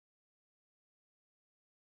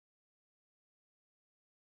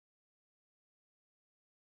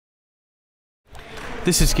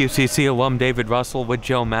This is QCC alum David Russell with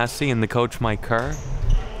Joe Massey and the coach Mike Kerr.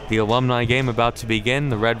 The alumni game about to begin.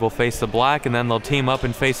 The red will face the black, and then they'll team up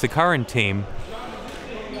and face the current team.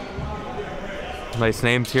 Nice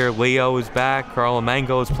names here. Leo is back. Carl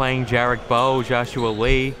Mango is playing. Jarek Bowe, Joshua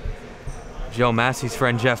Lee. Joe Massey's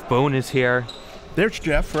friend Jeff Boone is here. There's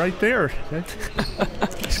Jeff right there.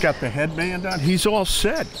 He's got the headband on. He's all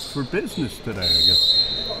set for business today, I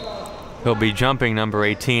guess. He'll be jumping number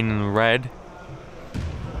 18 in red.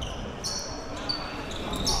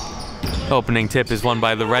 Opening tip is won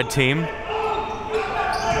by the red team.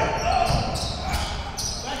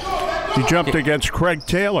 He jumped against Craig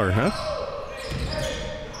Taylor, huh?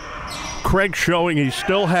 Craig showing he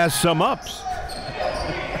still has some ups.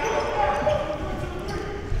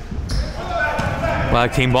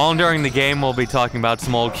 Black team balling during the game. We'll be talking about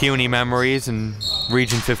some old CUNY memories and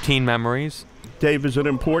Region 15 memories. Dave, is it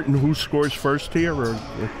important who scores first here? Or?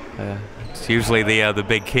 It's usually the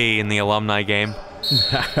big key in the alumni game.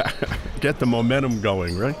 Get the momentum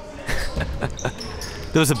going, right?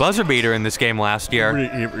 There was a buzzer beater in this game last year.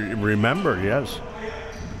 Remember, yes.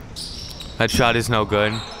 That shot is no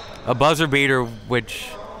good. A buzzer beater, which,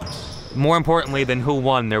 more importantly than who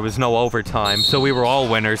won, there was no overtime, so we were all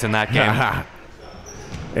winners in that game.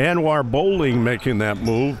 Anwar Bowling making that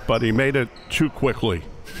move, but he made it too quickly.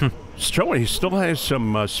 He still has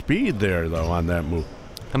some speed there, though, on that move.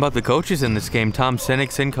 How about the coaches in this game? Tom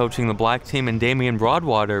Sinnixon coaching the black team and Damian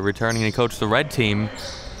Broadwater returning to coach the red team.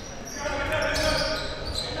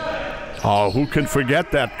 Oh, who can forget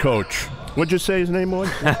that coach? What'd you say his name was?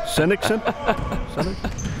 Sinnixon?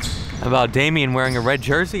 How about Damian wearing a red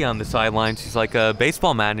jersey on the sidelines? He's like a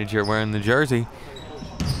baseball manager wearing the jersey.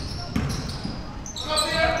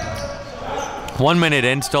 1 minute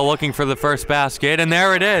in, still looking for the first basket, and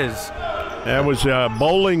there it is. That was a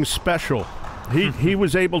bowling special. He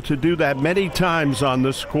was able to do that many times on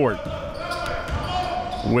this court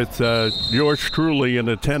with yours truly in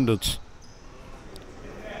attendance.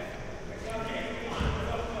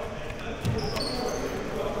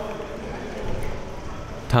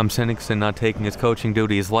 Tom Sinnixon not taking his coaching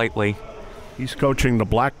duties lightly. He's coaching the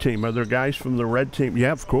black team. Are there guys from the red team?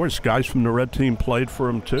 Yeah, of course. Guys from the red team played for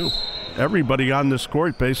him, too. Everybody on this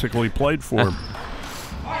court basically played for him.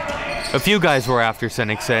 A few guys were after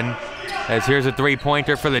Sinnixon. As here's a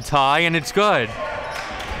three-pointer for the tie, and it's good.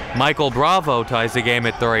 Michael Bravo ties the game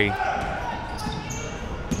at 3.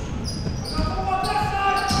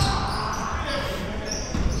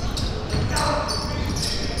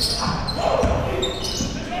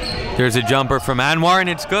 There's a jumper from Anwar, and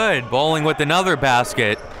it's good. Bowling with another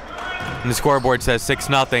basket. And the scoreboard says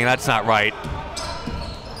 6-0. That's not right.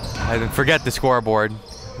 Forget the scoreboard.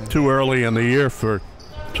 Too early in the year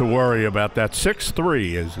to worry about that.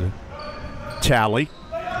 6-3 is the tally.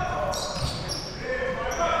 I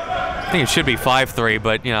think it should be 5-3,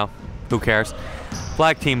 but, you know, who cares?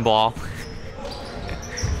 Black team ball.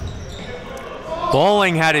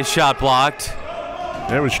 Bowling had his shot blocked.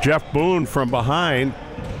 There was Jeff Boone from behind.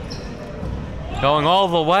 Going all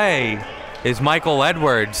the way is Michael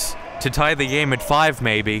Edwards to tie the game at 5,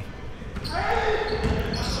 maybe.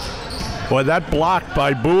 Boy, that block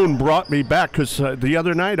by Boone brought me back, because the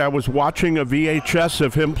other night I was watching a VHS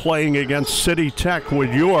of him playing against City Tech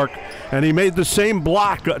with York, and he made the same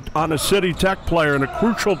block on a City Tech player in a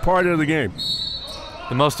crucial part of the game.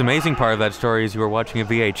 The most amazing part of that story is you were watching a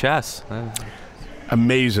VHS.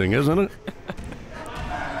 Amazing, isn't it?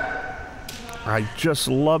 I just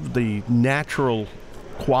love the natural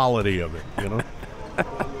quality of it, you know?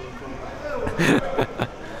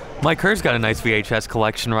 Mike Kerr's got a nice VHS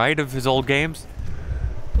collection, right, of his old games?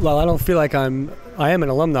 Well, I don't feel like I am an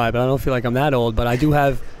alumni, but I don't feel like I'm that old. But I do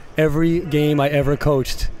have every game I ever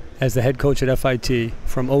coached as the head coach at FIT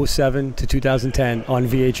from 07 to 2010 on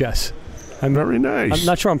VHS. Very nice. I'm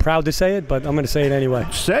not sure I'm proud to say it, but I'm going to say it anyway.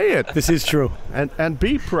 Say it. This is true. And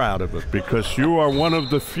be proud of it, because you are one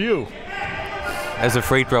of the few. As a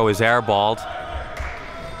free throw is airballed.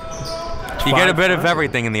 You get a bit of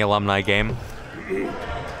everything in the alumni game.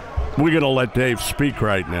 We're going to let Dave speak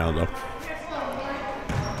right now, though.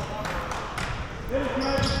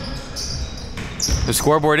 The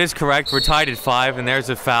scoreboard is correct. We're tied at 5, and there's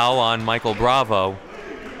a foul on Michael Bravo.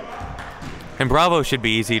 And Bravo should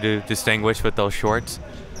be easy to distinguish with those shorts.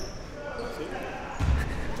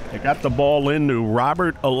 They got the ball into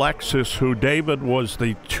Robert Alexis, who, David, was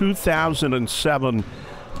the 2007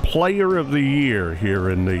 Player of the Year here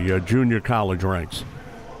in the junior college ranks.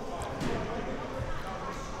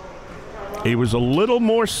 He was a little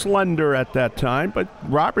more slender at that time, but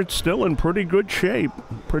Robert's still in pretty good shape,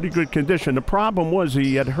 pretty good condition. The problem was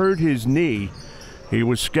he had hurt his knee He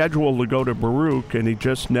was scheduled to go to Baruch, and he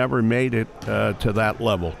just never made it to that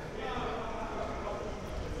level.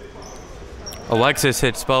 Alexis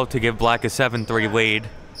hits both to give Black a 7-3 lead,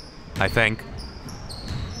 I think.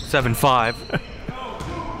 7-5.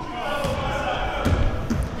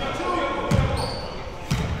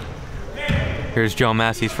 Here's Joe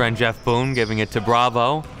Massey's friend Jeff Boone giving it to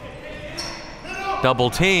Bravo. Double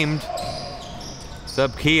teamed.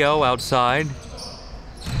 Sub Keogh outside.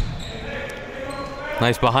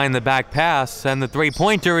 Nice behind the back pass, and the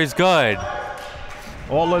three-pointer is good.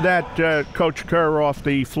 All of that, Coach Kerr, off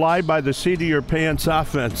the fly by the seat of your pants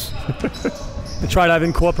offense. That's right. I've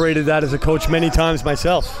incorporated that as a coach many times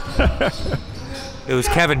myself. It was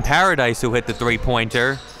Kevin Paradise who hit the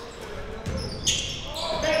three-pointer.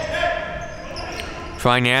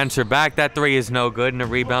 Trying to answer back. That three is no good, and a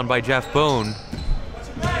rebound by Jeff Boone.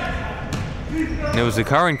 And it was the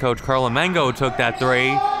current coach, Carl Amengo, who took that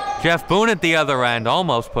three. Jeff Boone at the other end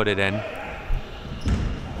almost put it in.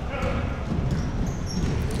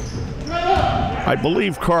 I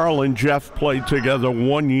believe Carl and Jeff played together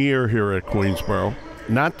 1 year here at Queensboro.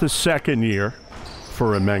 Not the second year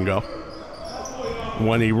for Amengo,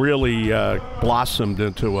 when he really blossomed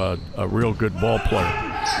into a real good ball player.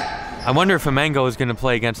 I wonder if Amengo is going to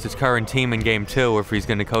play against his current team in Game 2 or if he's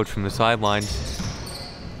going to coach from the sidelines.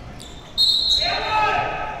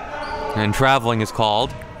 And traveling is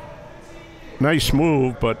called. Nice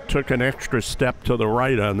move, but took an extra step to the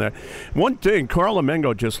right on that. One thing, Carl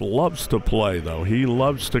Amengo just loves to play, though. He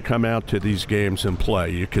loves to come out to these games and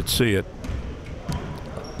play. You could see it.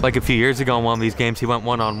 Like a few years ago in one of these games, he went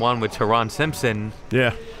one-on-one with Teron Simpson.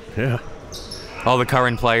 Yeah. All the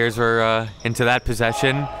current players were into that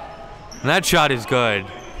possession. And that shot is good.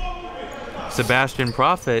 Sebastian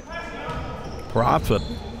Prophet.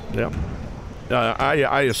 Yep.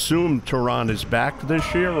 I assume Teron is back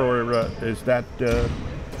this year, or is that,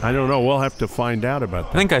 I don't know. We'll have to find out about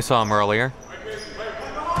that. I think I saw him earlier.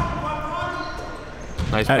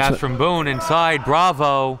 Nice pass from Boone inside.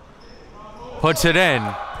 Bravo puts it in.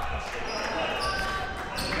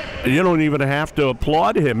 You don't even have to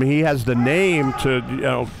applaud him. He has the name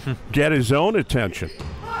to, get his own attention.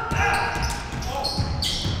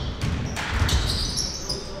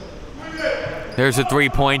 There's a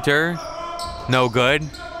three-pointer. No good.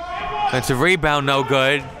 That's a rebound, no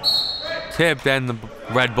good. Tipped and the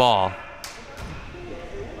red ball.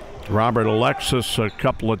 Robert Alexis a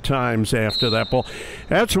couple of times after that ball.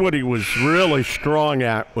 That's what he was really strong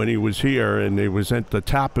at when he was here, and he was at the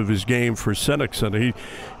top of his game for Senexa.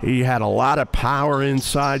 He had a lot of power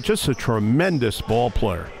inside, just a tremendous ball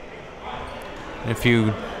player. A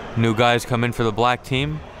few new guys come in for the black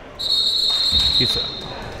team.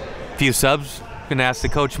 A few subs. Gonna ask the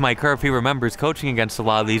coach Mike Kerr if he remembers coaching against a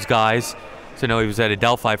lot of these guys. So I know he was at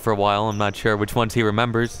Adelphi for a while. I'm not sure which ones he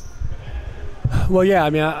remembers. Well, yeah.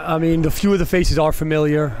 I mean, the few of the faces are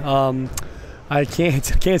familiar. I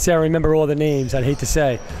can't say I remember all the names. I'd hate to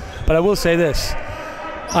say, but I will say this: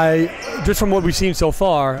 just from what we've seen so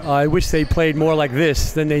far, I wish they played more like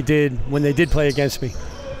this than they did when they did play against me.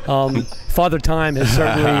 Father Time has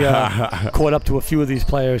certainly caught up to a few of these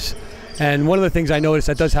players. And one of the things I noticed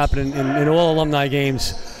that does happen in all alumni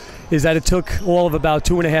games is that it took all of about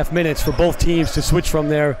 2.5 minutes for both teams to switch from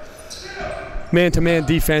their man-to-man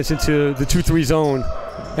defense into the 2-3 zone.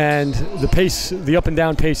 And the pace, the up and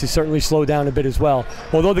down pace, has certainly slowed down a bit as well.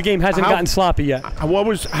 Although the game hasn't gotten sloppy yet.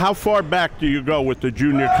 How far back do you go with the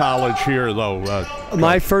junior college here, though?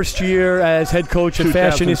 My first year as head coach at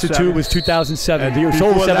Fashion Institute was 2007. And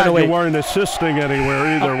before that, you weren't assisting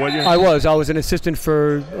anywhere either, were you? I was an assistant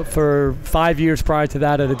for 5 years prior to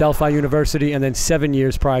that at Adelphi University, and then 7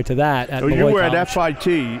 years prior to that at Malloy You were College. at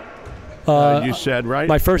FIT, you said, right?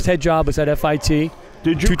 My first head job was at FIT.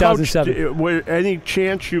 Did you 2007. Coach, any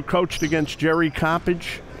chance you coached against Jerry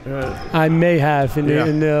Coppage? I may have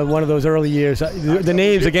in one of those early years. The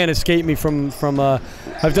names again escape me from.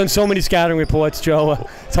 I've done so many scouting reports, Joe.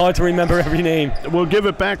 It's hard to remember every name. We'll give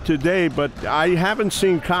it back to Dave, but I haven't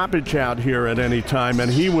seen Coppage out here at any time,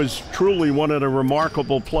 and he was truly one of the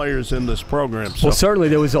remarkable players in this program. So. Well, certainly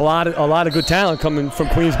there was a lot of good talent coming from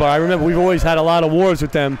Queensboro. I remember we've always had a lot of wars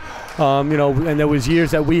with them. And there was years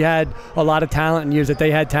that we had a lot of talent and years that they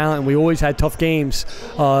had talent, and we always had tough games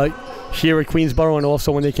here at Queensboro and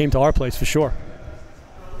also when they came to our place, for sure.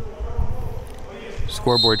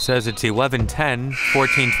 Scoreboard says it's 11-10,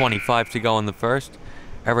 14:25 to go in the first.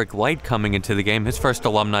 Eric Light coming into the game, his first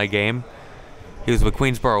alumni game. He was with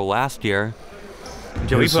Queensboro last year.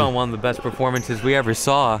 Joey put on one of the best performances we ever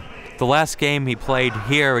saw. The last game he played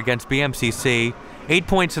here against BMCC, 8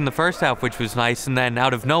 points in the first half, which was nice, and then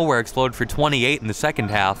out of nowhere exploded for 28 in the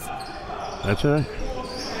second half. That's right.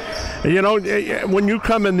 You know, when you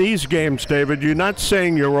come in these games, David, you're not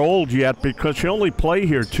saying you're old yet because you only play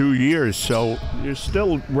here 2 years, so you're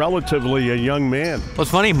still relatively a young man. Well, it's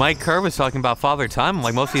funny, Mike Kerr was talking about Father Time.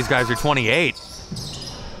 Like, most of these guys are 28.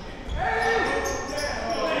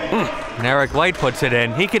 And Eric White puts it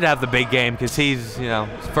in. He could have the big game because he's, you know,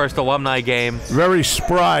 his first alumni game. Very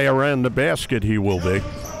spry around the basket he will be.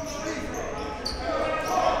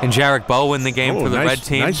 And Jarek Bowe in the game for the red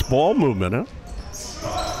team. Nice ball movement, huh?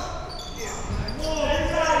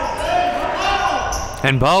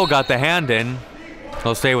 And Bowe got the hand in.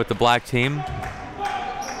 He'll stay with the black team.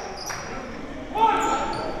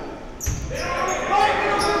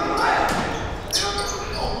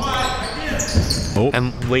 Oh.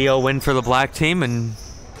 And Leo in for the black team, and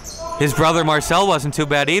his brother Marcel wasn't too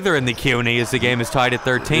bad either in the CUNY as the game is tied at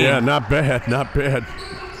 13. Yeah, not bad, not bad.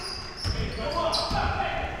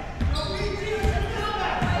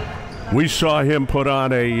 We saw him put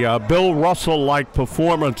on a Bill Russell-like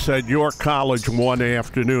performance at York College one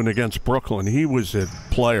afternoon against Brooklyn. He was a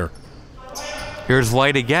player. Here's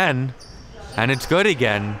White again, and it's good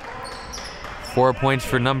again. 4 points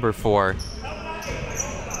for number 4.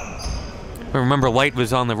 Remember, White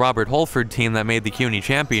was on the Robert Holford team that made the CUNY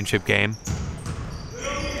championship game.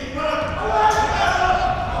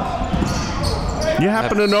 You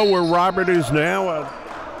happen to know where Robert is now?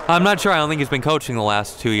 I'm not sure. I don't think he's been coaching the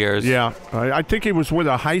last 2 years. Yeah, I think he was with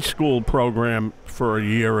a high school program for a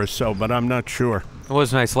year or so, but I'm not sure. It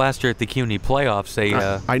was nice. Last year at the CUNY playoffs, they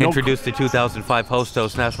introduced the 2005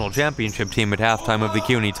 Hostos National Championship team at halftime of the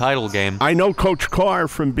CUNY title game. I know Coach Carr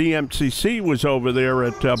from BMCC was over there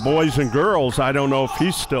at Boys and Girls. I don't know if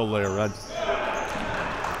he's still there. That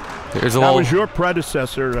was your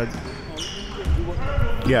predecessor.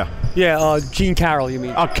 Yeah. Yeah, Gene Carroll, you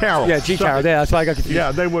mean? Carroll. Yeah, Gene Carroll. Yeah, that's why I got confused.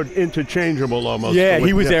 Yeah, they were interchangeable almost. Yeah,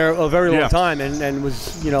 he was there a very long time and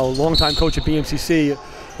was, you know, a long-time coach at BMCC.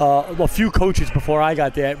 A few coaches before I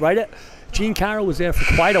got there. Gene Carroll was there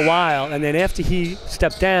for quite a while, and then after he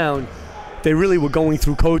stepped down, they really were going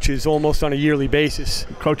through coaches almost on a yearly basis.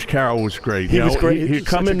 Coach Carroll was great. He was great. He'd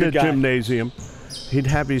come in the gymnasium. He'd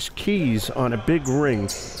have his keys on a big ring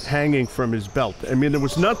hanging from his belt. I mean, there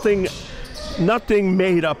was nothing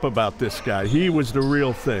made up about this guy. He was the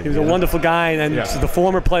real thing. He was a wonderful guy, and the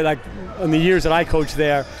former player, like in the years that I coached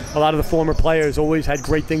there, a lot of the former players always had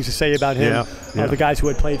great things to say about him. The guys who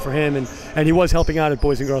had played for him, and he was helping out at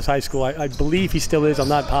Boys and Girls High School. I believe he still is. I'm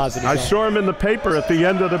not positive. I saw him in the paper at the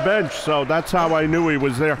end of the bench, so that's how I knew he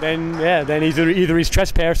was there. Then either he's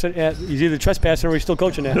trespassing, he's either trespassing or he's still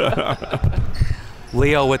coaching there.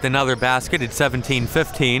 Leo with another basket at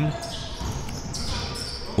 17-15.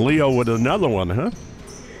 Leo with another one, huh?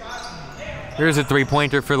 Here's a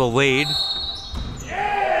three-pointer for the lead.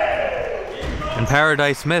 And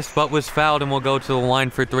Paradise missed, but was fouled and will go to the line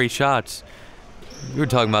for 3 shots. You were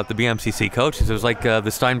talking about the BMCC coaches. It was like the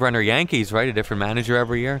Steinbrenner Yankees, right? A different manager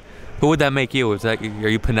every year. Who would that make you? Are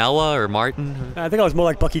you Pinella or Martin? I think I was more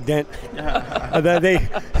like Bucky Dent.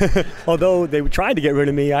 Although they tried to get rid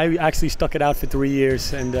of me, I actually stuck it out for 3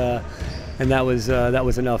 years, and that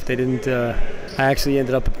was enough. They didn't. I actually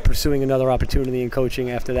ended up pursuing another opportunity in coaching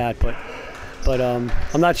after that, but I'm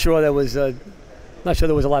not sure there was a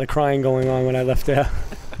lot of crying going on when I left there.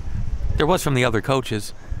 There was from the other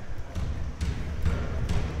coaches.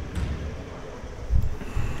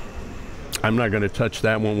 I'm not going to touch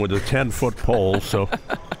that one with a 10-foot pole, so.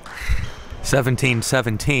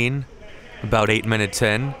 17-17, about 8 minutes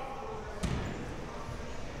in.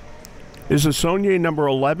 Is Sonye number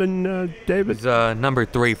 11, David? It's number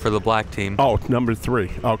 3 for the black team. Oh, number 3.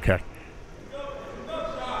 Okay.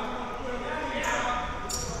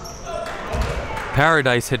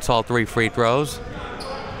 Paradise hits all 3 free throws.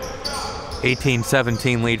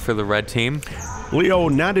 18-17 lead for the red team. Leo,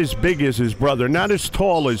 not as big as his brother, not as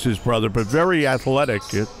tall as his brother, but very athletic.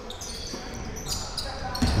 And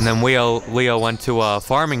then Leo went to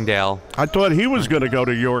Farmingdale. I thought he was going to go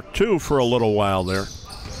to York, too, for a little while there.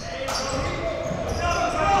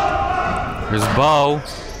 There's Bowe.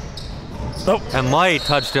 Oh. And Light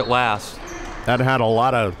touched it last. That had a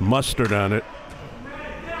lot of mustard on it.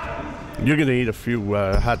 You're going to eat a few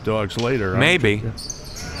hot dogs later. Maybe.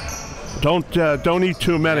 Don't eat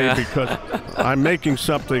too many because I'm making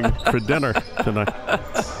something for dinner tonight.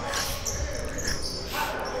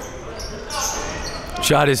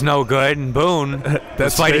 Shot is no good, and Boone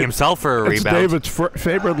was fighting himself for a rebound. David's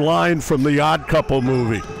favorite line from the Odd Couple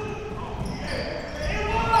movie.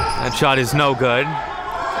 That shot is no good.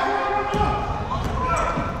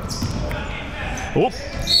 Oop.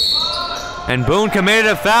 And Boone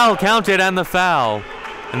committed a foul, counted, and the foul.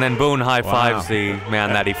 And then Boone high-fives the man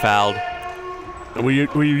that he fouled. We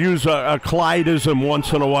use a Clydeism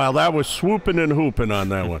once in a while. That was swooping and hooping on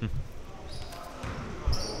that one.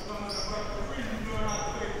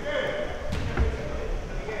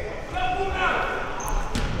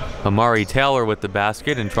 Amari Taylor with the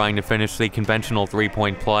basket and trying to finish the conventional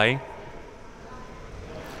three-point play.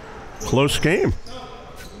 Close game.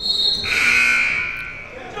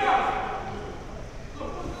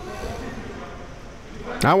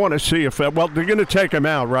 I want to see if, well, they're going to take him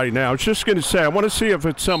out right now. I was just going to say, I want to see if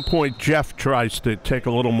at some point Jeff tries to take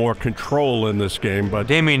a little more control in this game. But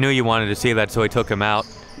Damien knew you wanted to see that, so he took him out.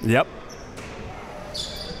 Yep.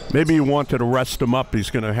 Maybe he wanted to rest him up.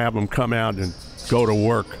 He's going to have him come out and go to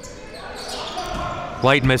work.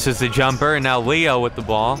 White misses the jumper, and now Leo with the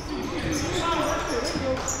ball.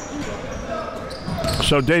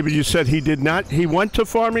 So, David, you said he went to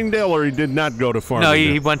Farmingdale, or he did not go to Farmingdale? No,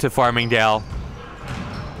 he went to Farmingdale.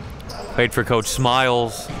 Played for Coach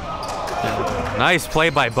Smiles. Nice play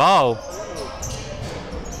by Bo.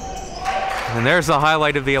 And there's the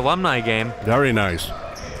highlight of the alumni game. Very nice.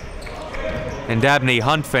 And Dabney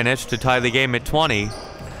Hunt finished to tie the game at 20.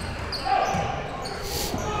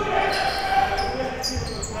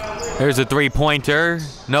 There's a three-pointer.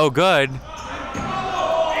 No good.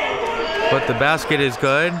 But the basket is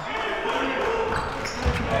good.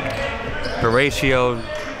 Horatio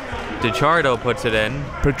DiChardo puts it in.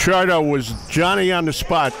 Pichardo was Johnny on the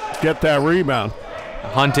spot. Get that rebound.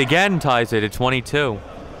 Hunt again ties it at 22.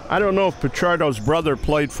 I don't know if Pichardo's brother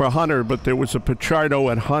played for Hunter, but there was a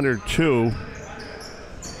Pichardo at Hunter too.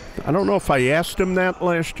 I don't know if I asked him that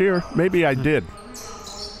last year. Maybe I did.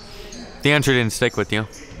 The answer didn't stick with you.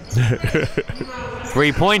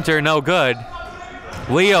 Three-pointer, no good.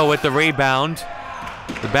 Leo with the rebound.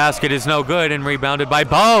 The basket is no good and rebounded by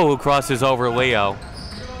Bo, who crosses over Leo.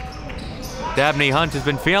 Dabney Hunt has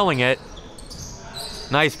been feeling it.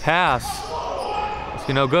 Nice pass. It's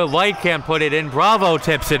no good. Light can't put it in. Bravo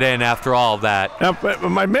tips it in after all of that. Now, if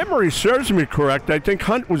my memory serves me correct, I think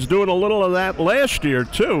Hunt was doing a little of that last year,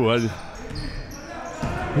 too.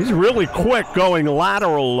 He's really quick going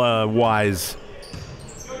lateral-wise.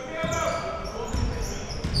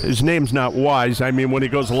 His name's not Wise. I mean, when he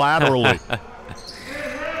goes laterally.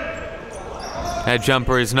 That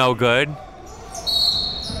jumper is no good.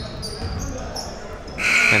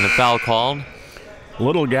 And the foul called.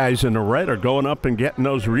 Little guys in the red are going up and getting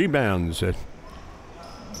those rebounds. That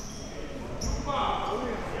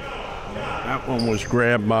one was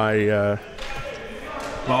grabbed by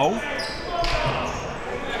Bo.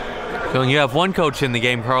 So you have one coach in the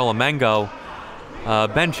game, Carl Amengo.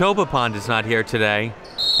 Ben Chobapond is not here today.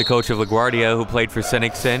 The coach of LaGuardia, who played for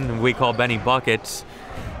Sinixon, we call Benny Buckets.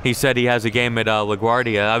 He said he has a game at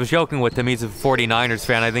LaGuardia. I was joking with him. He's a 49ers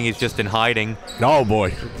fan. I think he's just in hiding. Oh,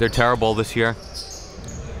 boy. They're terrible this year.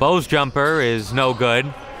 Bo's jumper is no good.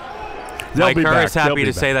 Mike Kerr is happy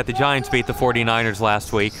to say that the Giants beat the 49ers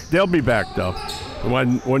last week. They'll be back, though.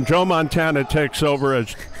 When Joe Montana takes over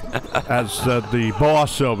as the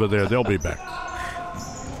boss over there, they'll be back.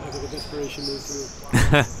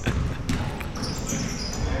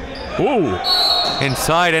 Ooh.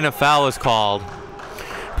 Inside, and a foul is called.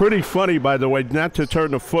 Pretty funny, by the way, not to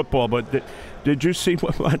turn to football, but did you see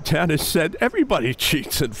what Montana said? Everybody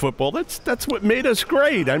cheats in football. That's what made us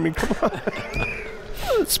great. I mean, come on.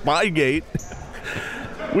 Spygate.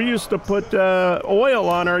 We used to put oil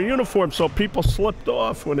on our uniform so people slipped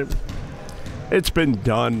off when it's been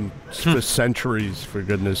done for centuries, for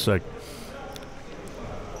goodness sake.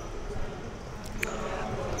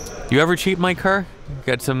 You ever cheat, Mike Kerr?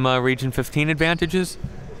 Got some Region 15 advantages?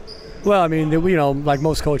 Well, I mean, like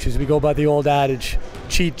most coaches, we go by the old adage,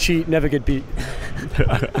 cheat, never get beat.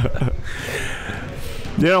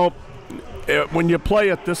 When you play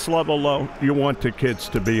at this level, though, you want the kids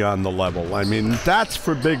to be on the level. I mean, that's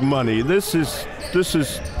for big money. This is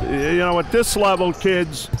at this level,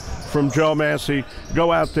 kids from Joe Massey,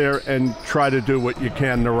 go out there and try to do what you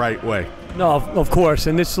can the right way. No, of course.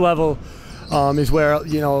 And this level is where,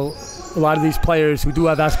 a lot of these players who do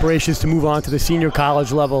have aspirations to move on to the senior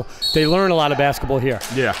college level, they learn a lot of basketball here.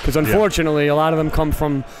 Yeah. Because unfortunately, a lot of them come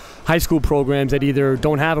from high school programs that either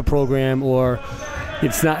don't have a program or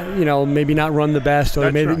it's not, maybe not run the best,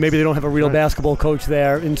 or maybe they don't have a real basketball coach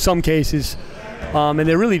there in some cases. And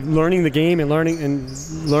they're really learning the game and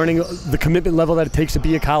learning the commitment level that it takes to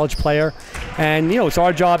be a college player. And, it's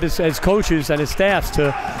our job as coaches and as staffs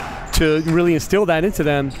to really instill that into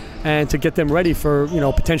them and to get them ready for,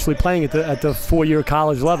 potentially playing at the four-year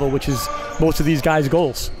college level, which is most of these guys'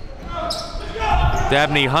 goals.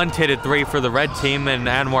 Dabney Hunt hit a three for the red team, and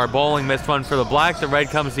Anwar Bowling missed one for the black. The red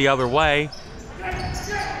comes the other way.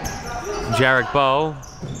 Jarek Bowe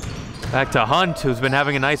Back to Hunt, who's been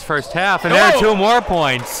having a nice first half, and there are 2 more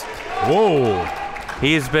points. Whoa.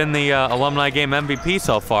 He's been the Alumni Game MVP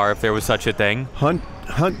so far, if there was such a thing. Hunt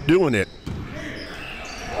doing it.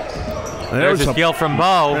 There's a steal from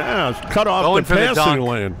Bo. Yeah, it's cut off Going the for the passing dunk.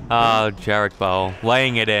 lane. Jarek Bo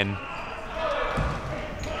laying it in.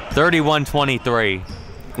 31-23.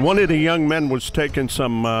 One of the young men was taking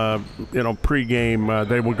some, pregame.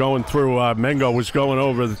 They were going through. Mengo was going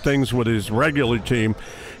over the things with his regular team.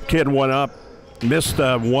 Kid went up, missed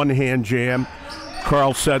a one-hand jam.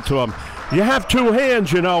 Carl said to him, "You have 2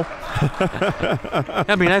 hands, you know."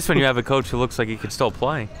 That'd be nice when you have a coach who looks like he could still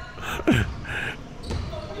play.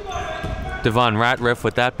 Devon Ratliff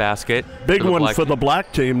with that basket. Big one for the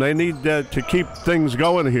black team. They need to keep things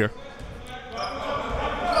going here.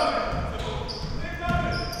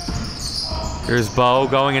 Here's Bo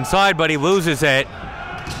going inside, but he loses it.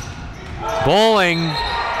 Bowling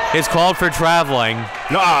is called for traveling.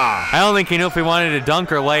 Ah. I don't think he knew if he wanted to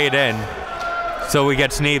dunk or lay it in, so he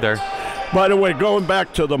gets neither. By the way, going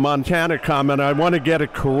back to the Montana comment, I want to get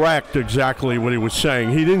it correct exactly what he was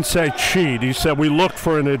saying. He didn't say cheat. He said we looked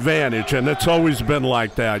for an advantage, and it's always been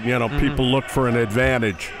like that. You know, people look for an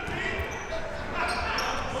advantage.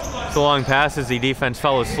 It's a long pass as the defense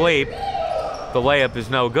fell asleep. The layup is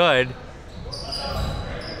no good.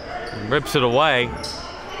 Rips it away.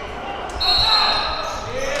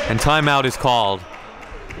 And timeout is called.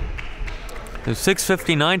 There's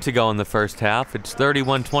 6:59 to go in the first half. It's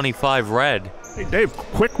 31-25 Red. Hey, Dave,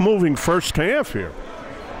 quick moving first half here.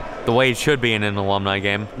 The way it should be in an alumni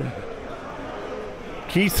game.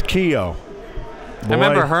 Keith Keogh. I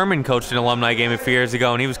remember Herman coached an alumni game a few years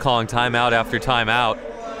ago, and he was calling timeout after timeout.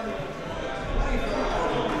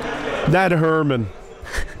 That Herman.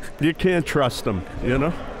 You can't trust him, you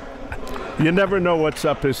know? You never know what's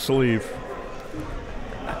up his sleeve.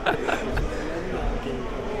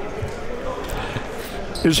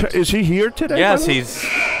 Is he here today? Yes, he's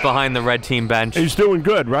behind the red team bench. He's doing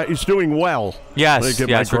good, right? He's doing well. Yes,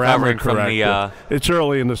 yes, recovering from the it's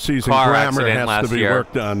early in the season. car Grammar accident has last to be year.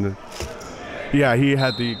 worked on. Yeah, he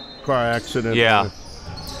had the car accident. Yeah.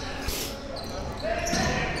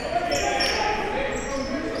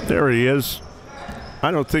 There he is. I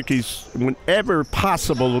don't think he's, whenever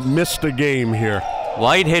possible, missed a game here.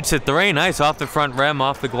 Light hits a 3. Nice off the front rim,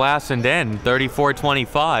 off the glass, and in.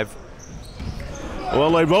 34-25. Well,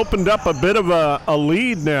 they've opened up a bit of a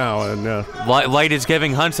lead now. And Light is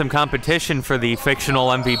giving Hunt some competition for the fictional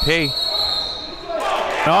MVP.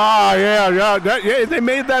 Yeah, they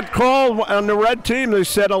made that call on the red team. They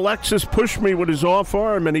said Alexis pushed me with his off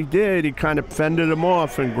arm, and he did. He kind of fended him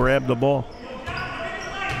off and grabbed the ball.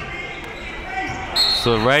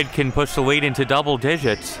 So Red can push the lead into double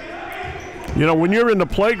digits. You know, when you're in the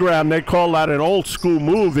playground, they call that an old school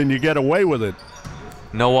move, and you get away with it.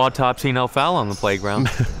 No autopsy, no foul on the playground.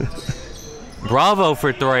 Bravo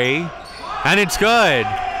for 3, and it's good.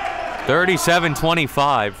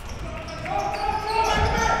 37-25.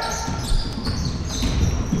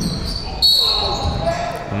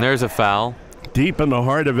 And there's a foul. Deep in the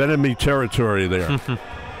heart of enemy territory there.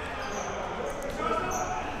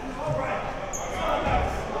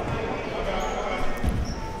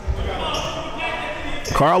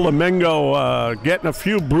 Carl Domingo getting a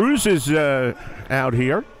few bruises out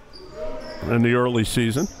here in the early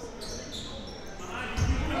season.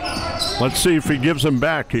 Let's see if he gives them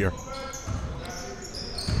back here.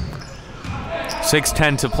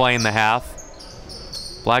 6:10 to play in the half.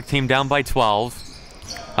 Black team down by 12.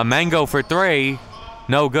 A Mango for 3,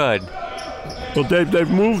 no good. Well, they've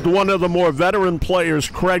moved one of the more veteran players,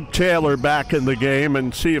 Craig Taylor, back in the game,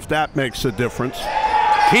 and see if that makes a difference.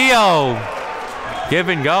 Keogh, give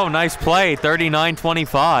and go, nice play,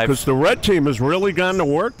 39-25. Because the red team has really gone to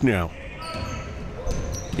work now.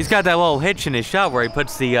 He's got that little hitch in his shot where he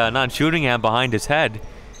puts the non-shooting hand behind his head.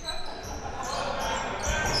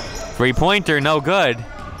 Three-pointer, no good.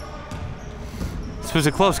 This was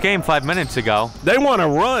a close game 5 minutes ago. They want to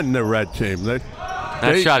run, the red team. That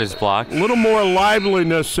shot is blocked. A little more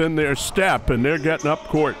liveliness in their step, and they're getting up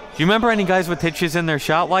court. Do you remember any guys with hitches in their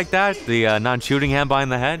shot like that? The non-shooting hand behind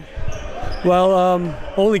the head? Well,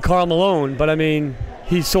 only Karl Malone, but I mean,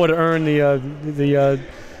 he sort of earned the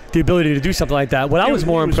ability to do something like that. What I was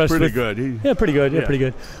more impressed with, good. Pretty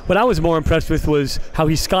good. What I was more impressed with was how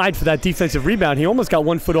he skied for that defensive rebound. He almost got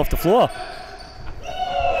 1 foot off the floor.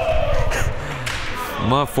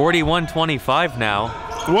 41-25 now.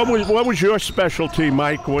 What was your specialty,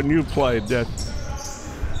 Mike, when you played?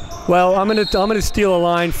 Well, I'm gonna steal a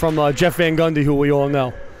line from Jeff Van Gundy, who we all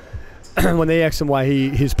know. When they asked him why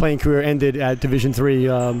his playing career ended at Division III,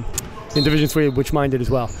 in Division III, which mine did as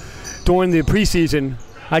well. During the preseason,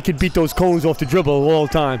 I could beat those cones off the dribble all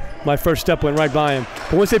the time. My first step went right by him.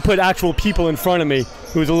 But once they put actual people in front of me,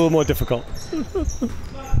 it was a little more difficult.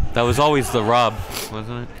 That was always the rub,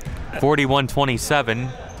 wasn't it? 41-27,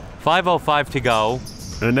 5:05 to go.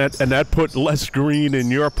 And that put less green in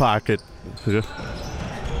your pocket.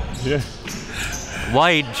 Yeah.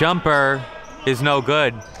 White jumper is no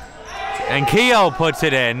good. And Keogh puts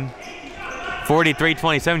it in.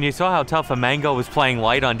 43-27. You saw how tough Mango was playing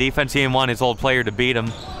light on defense. He didn't want his old player to beat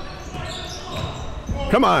him.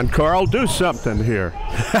 Come on, Carl, do something here.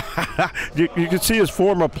 You can see his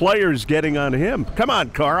former players getting on him. Come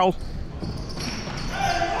on, Carl.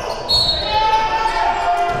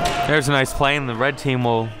 There's a nice play, and the red team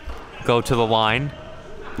will go to the line.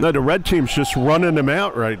 No, the red team's just running him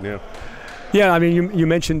out right now. Yeah, I mean, you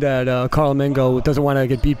mentioned that Carl Mengo doesn't want to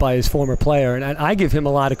get beat by his former player, and I give him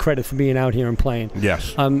a lot of credit for being out here and playing.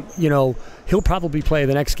 Yes. You know, he'll probably play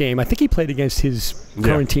the next game. I think he played against his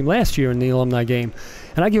current team last year in the alumni game,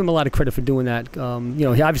 and I give him a lot of credit for doing that. You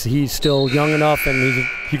know, he's still young enough, and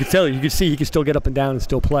you could see he can still get up and down and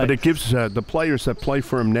still play. But it gives the players that play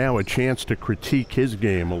for him now a chance to critique his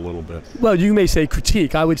game a little bit. Well, you may say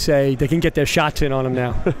critique. I would say they can get their shots in on him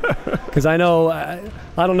now, because I know.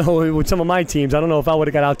 I don't know with some of my teams. I don't know if I would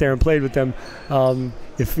have got out there and played with them.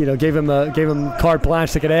 If gave him carte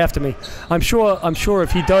blanche to get after me. I'm sure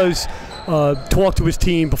if he does talk to his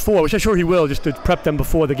team before, which I'm sure he will, just to prep them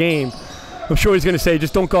before the game. I'm sure he's going to say,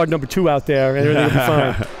 just don't guard number 2 out there, and everything will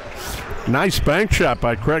be fine. Nice bank shot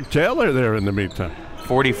by Craig Taylor there in the meantime.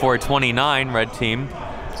 44-29, red team.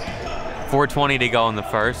 4:20 to go in the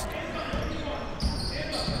first.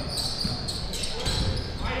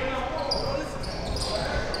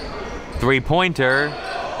 Three-pointer.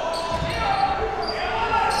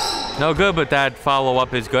 No good, but that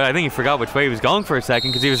follow-up is good. I think he forgot which way he was going for a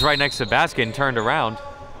second because he was right next to the basket and turned around.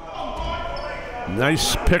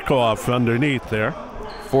 Nice pick-off underneath there.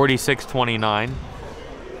 46-29.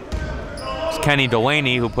 It's Kenny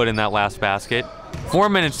Delaney who put in that last basket. 4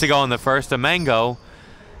 minutes to go in the first. Mango.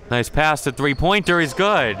 Nice pass to three-pointer is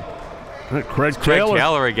good. Craig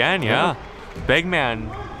Taylor again, yeah. Big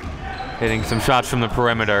man hitting some shots from the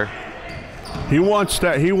perimeter. He wants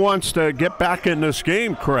to get back in this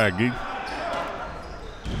game, Craig.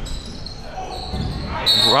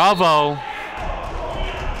 Bravo.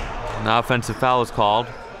 An offensive foul is called.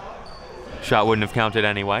 Shot wouldn't have counted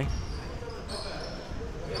anyway.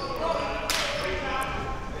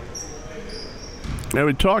 I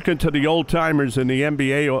was talking to the old-timers in the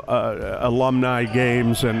NBA alumni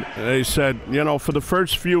games, and they said, you know, for the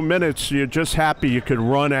first few minutes, you're just happy you could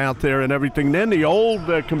run out there and everything. Then the old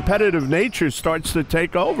competitive nature starts to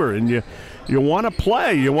take over, and you want to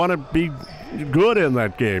play. You want to be good in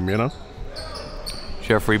that game, you know.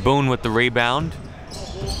 Jeffrey Boone with the rebound.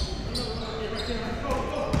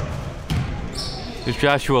 There's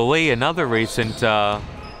Joshua Lee, another recent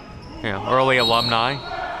early alumni.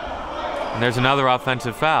 And there's another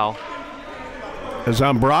offensive foul. As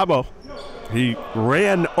on Bravo, he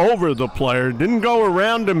ran over the player, didn't go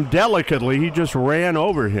around him delicately, he just ran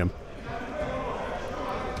over him.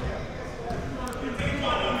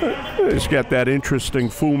 He's got that interesting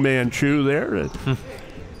Fu Manchu there.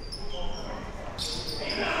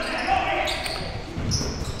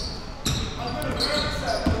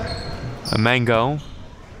 Mango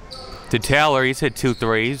to Taylor, he's hit 2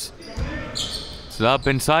 threes. It's up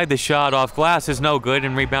inside, the shot off glass is no good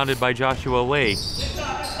and rebounded by Joshua Lee.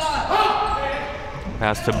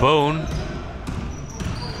 Pass to Boone.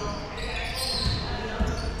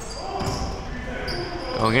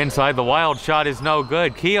 Going inside, the wild shot is no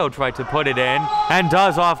good. Keogh tried to put it in and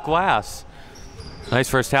does off glass. Nice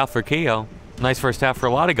first half for Keogh. Nice first half for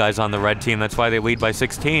a lot of guys on the red team. That's why they lead by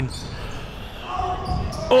 16.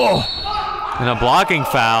 Oh! And a blocking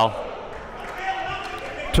foul.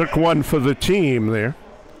 Took one for the team there.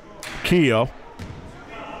 Keogh.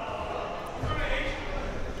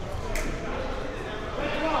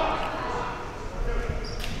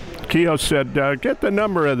 Keogh said, get the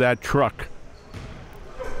number of that truck.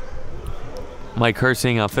 Mike Hurst,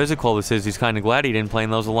 seeing how physical this is, he's kind of glad he didn't play in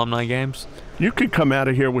those alumni games. You could come out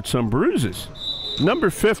of here with some bruises. Number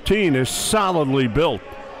 15 is solidly built.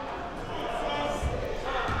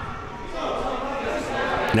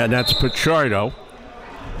 Now that's Pichardo.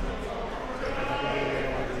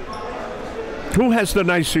 Who has the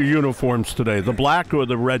nicer uniforms today, the black or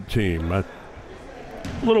the red team? A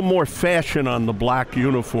little more fashion on the black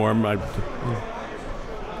uniform.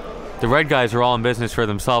 The red guys are all in business for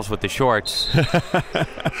themselves with the shorts.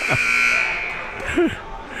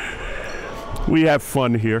 We have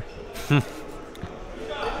fun here.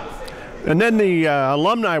 And then the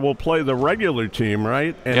alumni will play the regular team,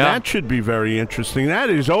 right? And that should be very interesting. That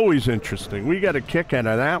is always interesting. We got a kick out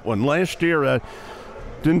of that one. Last year,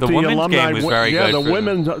 didn't the women's alumni game was very good. Yeah, the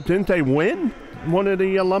women's, didn't they win one of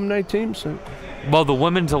the alumni teams? Well, the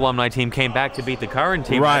women's alumni team came back to beat the current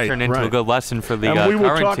team. Right, that turned into a good lesson for the current team. And we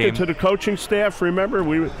were talking to the coaching staff, remember?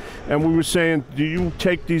 We were saying, do you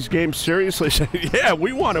take these games seriously? Yeah,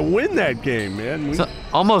 we want to win that game, man. So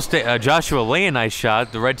almost Joshua Lee a nice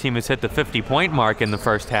shot. The red team has hit the 50-point mark in the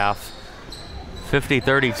first half.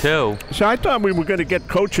 50-32. So I thought we were going to get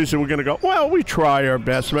coaches who were going to go, well, we try our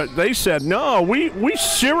best. But they said, no, we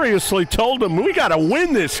seriously told them we got to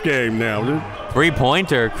win this game now.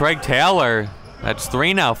 Three-pointer, Craig Taylor. That's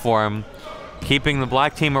 3 now for him, keeping the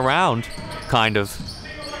black team around, kind of.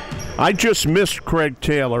 I just missed Craig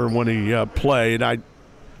Taylor when he played,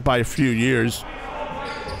 by a few years.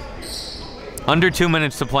 Under 2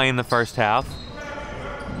 minutes to play in the first half.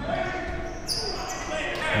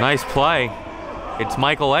 Nice play. It's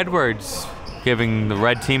Michael Edwards giving the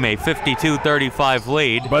red team a 52-35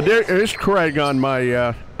 lead. But there is Craig on my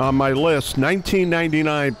list.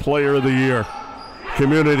 1999 Player of the Year,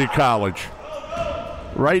 Community College.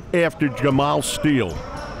 Right after Jamal Steele.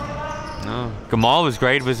 Oh, Gamal was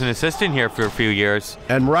great. Was an assistant here for a few years.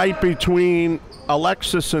 And right between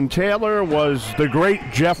Alexis and Taylor was the great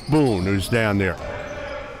Jeff Boone, who's down there.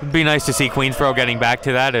 It'd be nice to see Queensboro getting back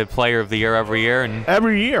to that, a Player of the Year every year. And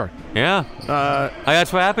every year. Yeah.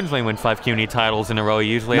 That's what happens when you win 5 CUNY titles in a row.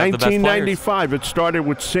 You usually have the best players. 1995, it started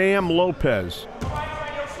with Sam Lopez.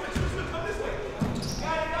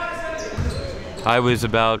 I was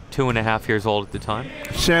about 2.5 years old at the time.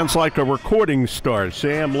 Sounds like a recording star,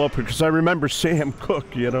 Sam Lopez, because I remember Sam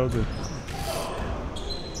Cooke, you know.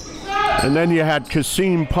 And then you had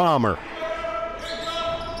Kasim Palmer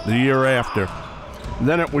the year after. And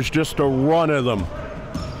then it was just a run of them.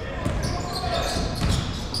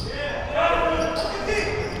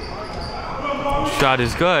 Shot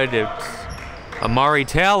is good. It's Amari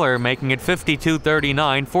Taylor making it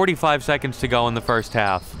 52-39, 45 seconds to go in the first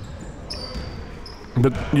half.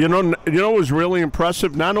 But you know what was really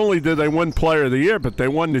impressive? Not only did they win Player of the Year, but they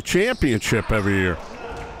won the championship every year.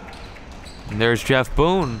 And there's Jeff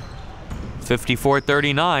Boone,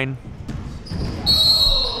 54-39.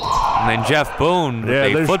 And then Jeff Boone,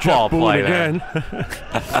 a football Jeff Boone player. Again.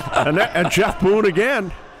 and Jeff Boone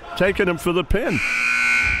again, taking him for the pin.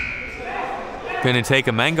 Going to take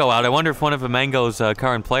Amengo out. I wonder if one of Amengo's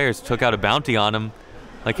current players took out a bounty on him.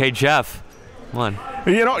 Like, hey, Jeff, come on.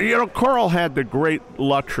 You know, Carl had the great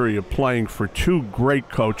luxury of playing for 2 great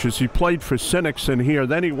coaches. He played for Sinixon here.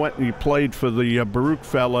 Then he went and he played for the Baruch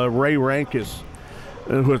fella, Ray Rankus,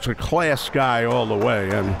 who was a class guy all the way.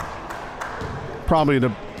 And probably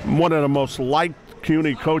one of the most liked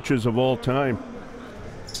CUNY coaches of all time.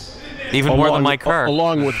 Even more than Mike Kerr.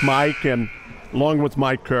 Along with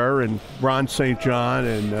Mike Kerr and Ron St. John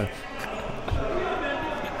and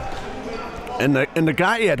the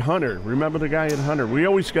guy at Hunter. Remember the guy at Hunter? We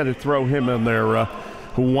always got to throw him in there,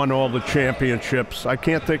 who won all the championships. I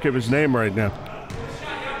can't think of his name right now.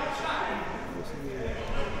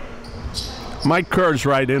 Mike Kerr's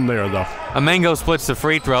right in there, though. Amengo splits the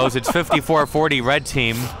free throws. It's 54-40 red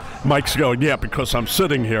team. Mike's going, yeah, because I'm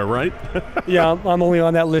sitting here, right? Yeah, I'm only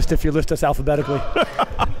on that list if you list us alphabetically.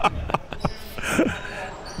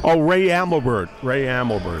 Oh, Ray Amelbert.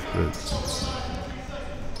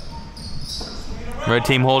 Red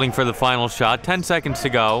team holding for the final shot. 10 seconds to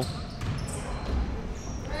go.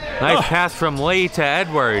 Nice pass from Lee to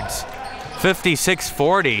Edwards.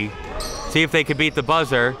 56-40. See if they could beat the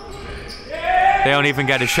buzzer. They don't even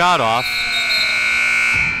get a shot off.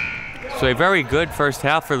 So a very good first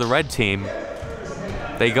half for the red team.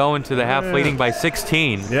 They go into the half leading by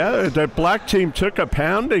 16. Yeah, the black team took a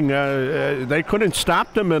pounding. They couldn't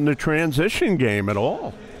stop them in the transition game at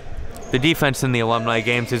all. The defense in the alumni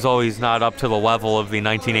games is always not up to the level of the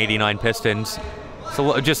 1989 Pistons.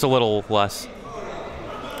 So just a little less.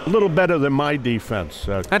 A little better than my defense.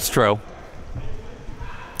 That's true.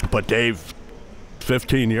 But Dave,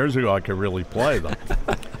 15 years ago, I could really play them.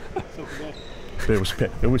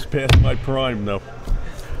 It was past my prime, though.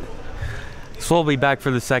 So we'll be back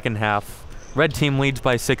for the second half. Red team leads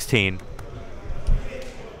by 16.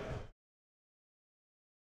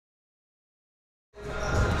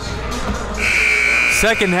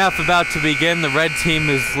 Second half about to begin. The red team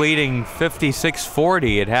is leading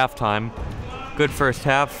 56-40 at halftime. Good first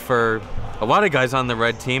half for a lot of guys on the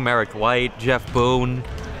red team. Eric White, Jeff Boone,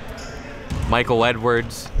 Michael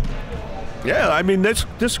Edwards. Yeah, I mean, this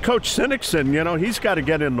Coach Sinixon, you know, he's got to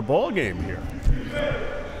get in the ball game here.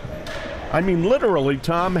 I mean, literally,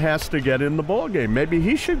 Tom has to get in the ball game. Maybe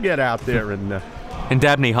he should get out there and. And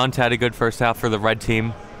Dabney Hunt had a good first half for the red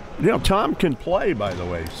team. You know, Tom can play, by the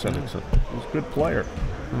way. So he's a good player.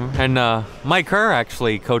 And Mike Kerr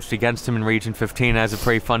actually coached against him in Region 15 as a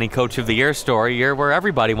pretty funny Coach of the Year story, year where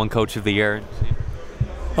everybody won Coach of the Year.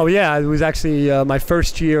 Oh yeah, it was actually my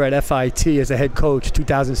first year at FIT as a head coach,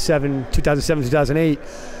 2007, 2008.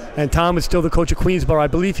 And Tom was still the coach of Queensboro. I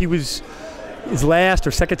believe he was his last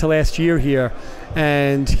or second to last year here.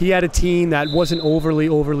 And he had a team that wasn't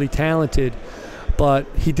overly talented, but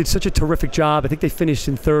he did such a terrific job. I think they finished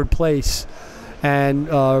in 3rd place. And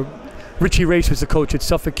Richie Race was the coach at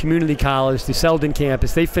Suffolk Community College, the Selden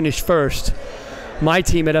campus. They finished 1st. My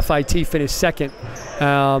team at FIT finished 2nd.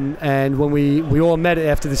 And when we all met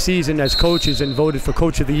after the season as coaches and voted for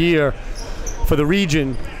Coach of the Year for the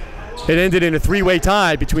region, it ended in a 3-way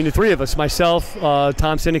tie between the 3 of us, myself,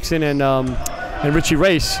 Tom Sinnickson, and Richie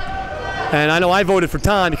Race. And I know I voted for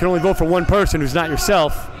Tom. You can only vote for one person who's not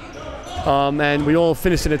yourself. And we all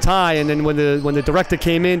finished in a tie. And then when the director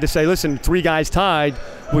came in to say, listen, 3 guys tied,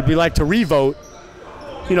 would we like to re-vote?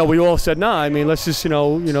 You know, we all said, nah, I mean, let's just, we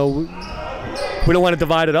don't want to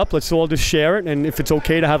divide it up. Let's all just share it. And if it's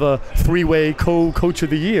okay to have a 3-way co-coach of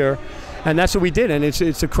the year. And that's what we did. And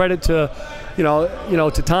it's a credit to,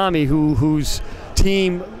 to Tommy, whose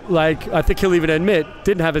team, like I think he'll even admit,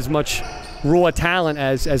 didn't have as much raw talent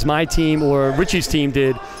as my team or Richie's team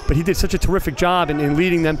did, but he did such a terrific job in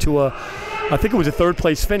leading them to I think it was a 3rd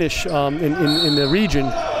place finish in the region.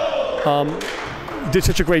 Did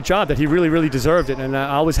such a great job that he really deserved it, and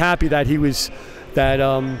I was happy that he was I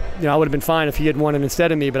would have been fine if he had won it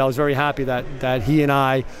instead of me, but I was very happy that he and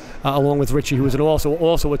I, along with Richie, who was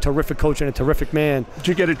also a terrific coach and a terrific man. Did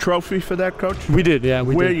you get a trophy for that, Coach? We did, yeah.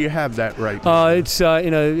 Where did. do you have that right? It's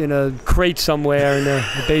in a crate somewhere in the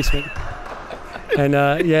basement. And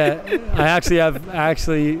I actually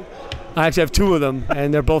have 2 of them,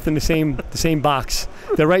 and they're both in the same box.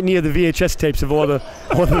 They're right near the VHS tapes of all the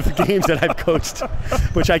games that I've coached,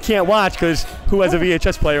 which I can't watch because who has a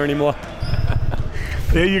VHS player anymore?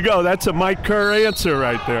 There you go. That's a Mike Kerr answer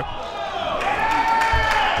right there.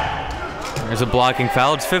 There's a blocking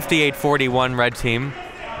foul. It's 58-41 red team.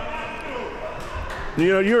 You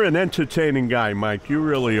know, you're an entertaining guy, Mike. You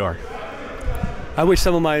really are. I wish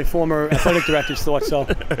some of my former athletic directors thought so.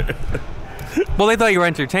 Well, they thought you were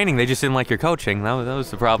entertaining. They just didn't like your coaching. That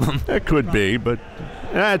was the problem. It could be, but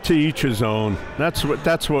to each his own. That's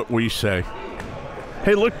what we say.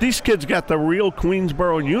 Hey, look, these kids got the real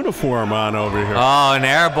Queensboro uniform on over here. Oh, an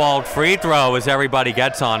airball free throw as everybody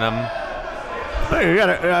gets on him. Hey, you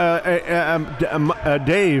got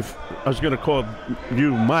Dave. I was going to call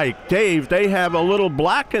you Mike. Dave, they have a little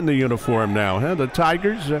black in the uniform now, huh? The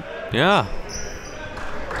Tigers. Yeah.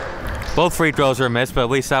 Both free throws are missed, but at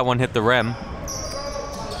least that one hit the rim.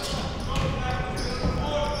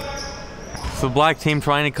 So the black team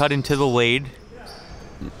trying to cut into the lead.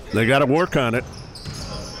 They got to work on it.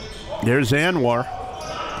 There's Anwar.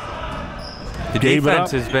 The defense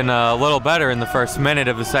has been a little better in the first minute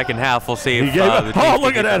of the second half. We'll see if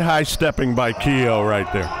look at that high stepping by Keogh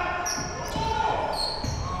right there.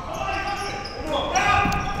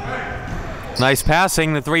 Nice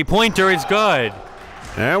passing. The 3-pointer is good.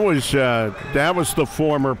 That was the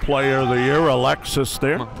former player of the year, Alexis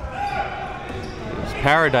there. It's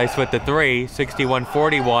Paradise with the 3,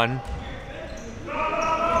 61-41.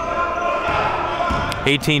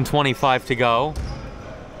 18:25 to go.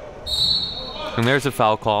 And there's a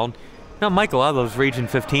foul called. Now, Mike, a lot of those Region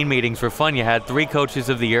 15 meetings were fun. You had 3 coaches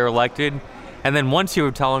of the year elected. And then once you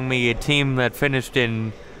were telling me a team that finished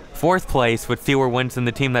in 4th place with fewer wins than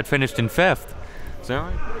the team that finished in 5th. Is that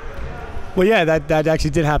right? Well, yeah, that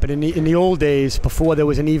actually did happen. In the old days, before there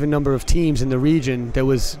was an even number of teams in the region, there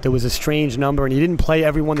was a strange number, and you didn't play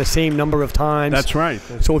everyone the same number of times. That's right.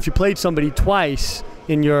 So if you played somebody twice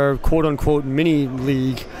in your quote-unquote mini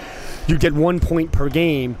league, you'd get 1 point per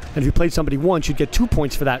game, and if you played somebody once, you'd get 2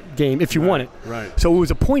 points for that game if you won it. Right. So it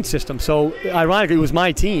was a point system. So ironically, it was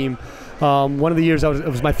my team. One of the years, it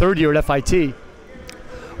was my 3rd year at FIT.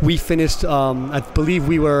 We finished, I believe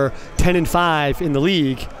we were 10-5 in the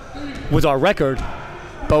league, was our record,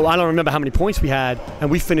 but I don't remember how many points we had,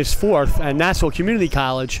 and we finished 4th, and Nassau Community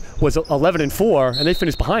College was 11-4, and they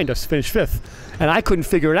finished behind us, finished 5th, and I couldn't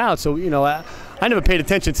figure it out. So, I never paid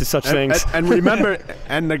attention to such things. And remember,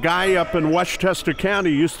 and the guy up in Westchester County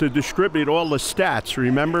used to distribute all the stats.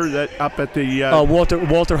 Remember that up at the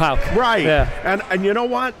Walter Houck. Right. Yeah. And you know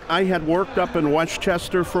what? I had worked up in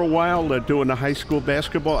Westchester for a while doing the high school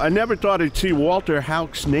basketball. I never thought I'd see Walter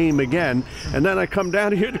Houck's name again. And then I come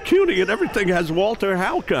down here to CUNY and everything has Walter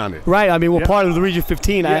Houck on it. Right. I mean, we're part of the Region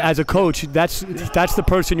 15. As a coach, that's the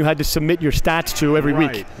person you had to submit your stats to every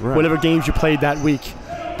week, whatever games you played that week.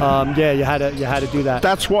 Yeah, you had to do that.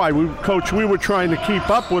 That's why, Coach, we were trying to keep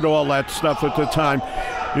up with all that stuff at the time.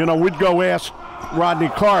 You know, we'd go ask Rodney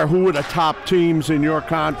Carr who were the top teams in your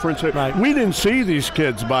conference. Right. We didn't see these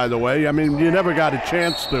kids, by the way. I mean, you never got a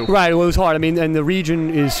chance to. Right, well, it was hard. I mean, and the region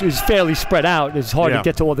is fairly spread out. It's hard to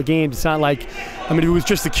get to all the games. It's not like, I mean, if it was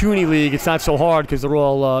just the CUNY League, it's not so hard because they're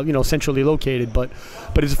all, centrally located. But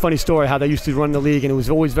it's a funny story how they used to run the league, and it was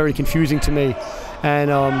always very confusing to me. And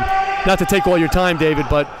not to take all your time, David,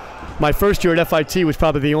 but my first year at FIT was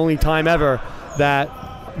probably the only time ever that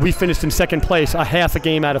we finished in second place a half a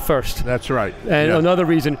game out of first. That's right. And another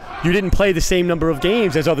reason, you didn't play the same number of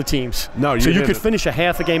games as other teams. No, so you could finish a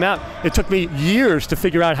half a game out. It took me years to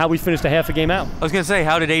figure out how we finished a half a game out. I was going to say,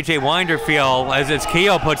 how did A.J. Winder feel, as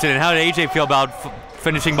Keogh puts it, and how did A.J. feel about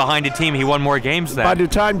finishing behind a team he won more games than? By the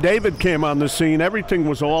time David came on the scene, everything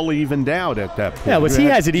was all evened out at that point. Yeah, well, he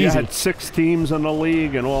has it easy. You had 6 teams in the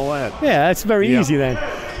league and all that. Yeah, that's very easy then.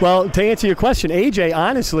 Well, to answer your question, AJ,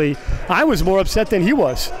 honestly, I was more upset than he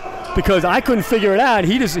was because I couldn't figure it out.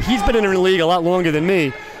 He's been in the league a lot longer than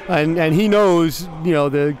me, and he knows,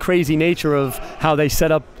 the crazy nature of how they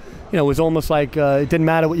set up. It was almost like it didn't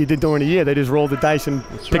matter what you did during the year. They just rolled the dice and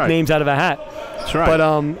picked names out of a hat. That's right. But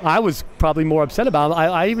I was probably more upset about it.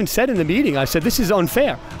 I even said in the meeting, I said, this is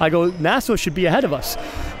unfair. I go, Nassau should be ahead of us.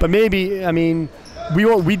 But maybe, I mean,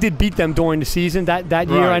 we did beat them during the season that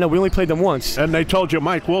year. I know we only played them once. And they told you,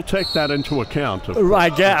 Mike, we'll take that into account.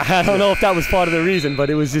 Right, yeah. I don't know if that was part of the reason, but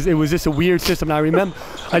it was just a weird system. And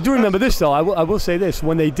I do remember this, though. I will say this.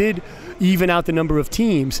 When they did even out the number of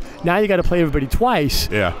teams, now you got to play everybody twice.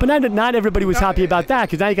 Yeah. But not everybody was happy about that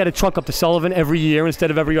because now you got to truck up to Sullivan every year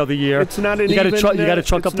instead of every other year. It's not an you got to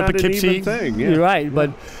truck up to Poughkeepsie. Thing, yeah. You're right,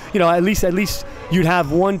 but at least you'd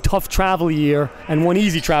have one tough travel year and one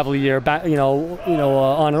easy travel year back.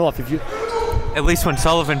 On and off. At least when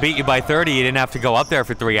Sullivan beat you by 30, you didn't have to go up there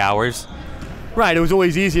for 3 hours. Right. It was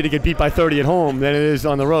always easier to get beat by 30 at home than it is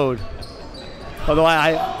on the road. Although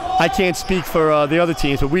I can't speak for the other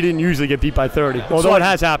teams, but we didn't usually get beat by 30. Although it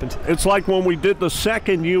has happened. It's like when we did the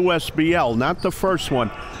second USBL, not the first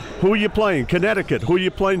one. Who are you playing? Connecticut. Who are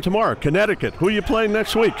you playing tomorrow? Connecticut. Who are you playing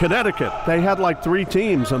next week? Connecticut. They had like 3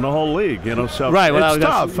 teams in the whole league, so right, well, it's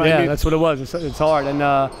tough. Yeah, that's what it was. It's hard.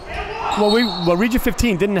 And Region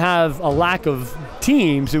 15 didn't have a lack of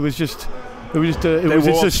teams. It was just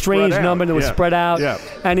a strange number that was spread out. Yeah.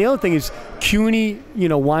 And the other thing is, CUNY,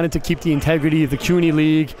 wanted to keep the integrity of the CUNY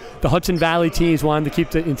League. The Hudson Valley teams wanted to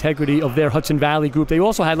keep the integrity of their Hudson Valley group. They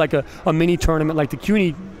also had like a mini tournament like the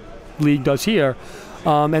CUNY League does here.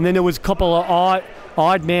 And then there was a couple of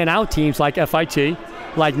odd man out teams like FIT,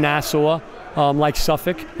 like Nassau, like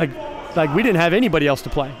Suffolk. Like we didn't have anybody else to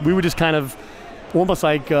play. We were just kind of almost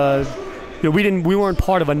like we weren't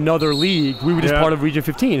part of another league. We were just part of Region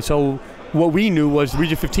 15. So what we knew was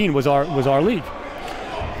Region 15 was our league.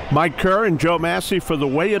 Mike Kerr and Joe Massey for The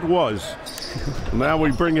Way It Was. Now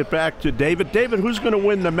we bring it back to David. David, who's going to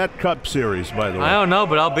win the Met Cup Series, by the way? I don't know,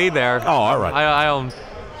 but I'll be there. Oh, all right.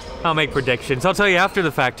 I'll make predictions. I'll tell you after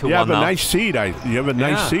the fact who won, though. You have a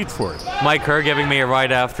nice seat for it. Mike Kerr giving me a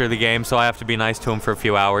ride after the game, so I have to be nice to him for a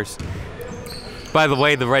few hours. By the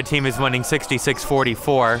way, the red team is winning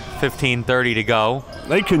 66-44, 15:30 to go.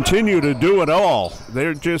 They continue to do it all.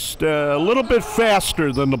 They're just a little bit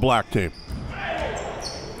faster than the black team.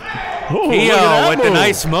 Keogh with the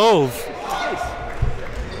nice move.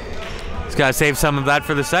 He's got to save some of that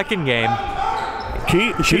for the second game.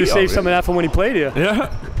 He should have saved some of that for when he played here.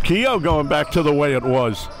 Yeah, Keogh going back to The Way It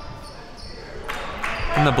Was.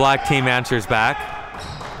 And the black team answers back.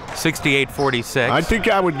 68-46. I think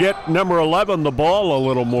I would get number 11 the ball a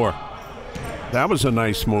little more. That was a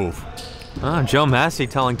nice move. Joe Massey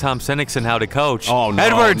telling Tom Sinnixon how to coach. Oh, no.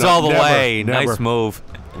 Edwards all the never, way. Never. Nice move.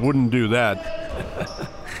 Wouldn't do that.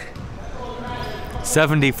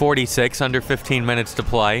 70-46, under 15 minutes to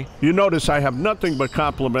play. You notice I have nothing but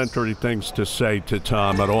complimentary things to say to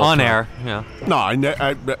Tom at all. On air, yeah. No,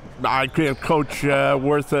 I can't coach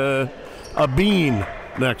worth a bean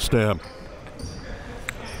next to him.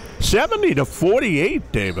 70-48,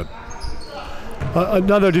 David.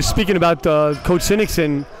 Just speaking about Coach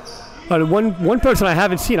Sinnixon, one person I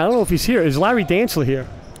haven't seen, I don't know if he's here, is Larry Dantzler here?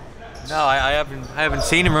 No, I haven't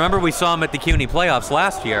seen him. Remember, we saw him at the CUNY playoffs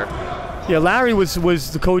last year. Yeah, Larry was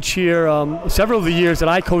the coach here several of the years that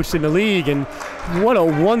I coached in the league, and what a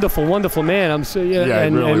wonderful, wonderful man.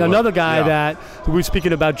 And really another guy yeah. that we were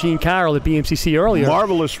speaking about, Gene Carroll at BMCC earlier.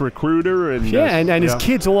 Marvelous recruiter. And his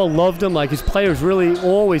kids all loved him. Like, his players really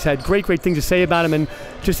always had great things to say about him. And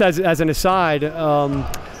just as an aside,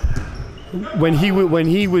 when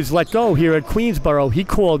he was let go here at Queensboro, he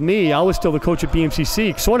called me. I was still the coach at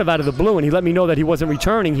BMCC, sort of out of the blue, and he let me know that he wasn't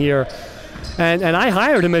returning here. And I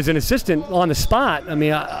hired him as an assistant on the spot. I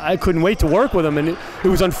mean, I couldn't wait to work with him, and it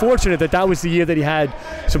was unfortunate that was the year that he had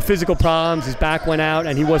some physical problems. His back went out,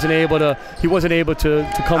 and he wasn't able to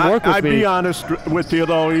come work with me. I'd be honest with you,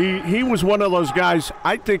 though. He was one of those guys.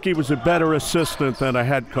 I think he was a better assistant than a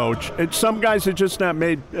head coach. And some guys are just not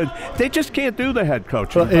made. They just can't do the head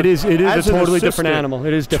coaching. Well, it is a totally different animal.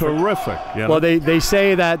 It is different. Terrific. You know? Well, they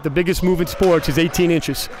say that the biggest move in sports is 18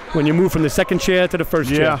 inches when you move from the second chair to the first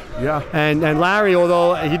chair. Yeah. And Larry,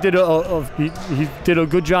 although he did a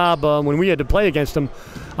good job when we had to play against him,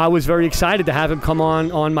 I was very excited to have him come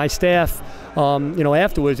on my staff,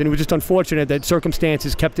 afterwards. And it was just unfortunate that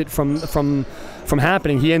circumstances kept it from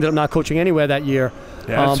happening. He ended up not coaching anywhere that year.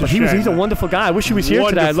 Yeah, but he's a wonderful guy. I wish he was here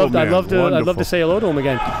today. I'd love to say hello to him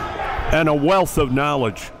again. And a wealth of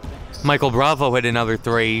knowledge. Michael Bravo hit another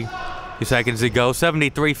 3 seconds ago.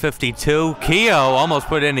 73-52. Keogh almost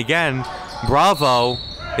put it in again. Bravo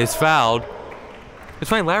is fouled. It's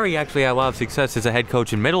funny, Larry actually had a lot of success as a head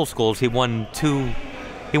coach in middle schools. He won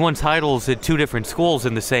titles at 2 different schools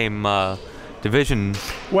in the same division.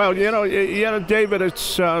 Well, David,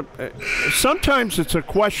 it's sometimes it's a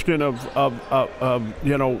question of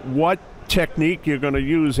what technique you're going to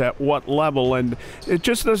use at what level, and it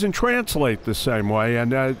just doesn't translate the same way.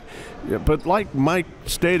 And but like Mike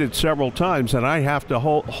stated several times, and I have to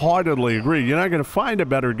wholeheartedly agree, you're not going to find a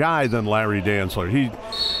better guy than Larry Dantzler.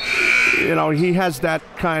 He has that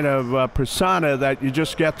kind of persona that you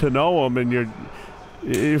just get to know him, and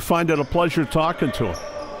you find it a pleasure talking to him.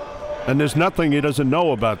 And there's nothing he doesn't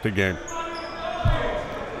know about the game.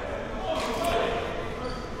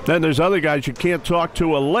 Then there's other guys you can't talk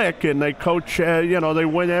to a lick, and they coach, they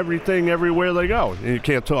win everything everywhere they go. And you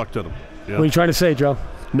can't talk to them. What are you trying to say, Joe?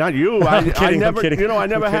 Not you. I'm kidding. I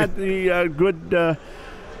never had the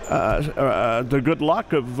good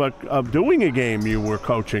luck of doing a game you were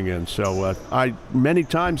coaching in. So many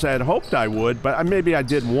times I had hoped I would, but maybe I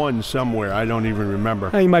did one somewhere. I don't even remember.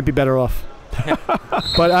 You might be better off.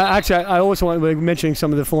 But I also want to mention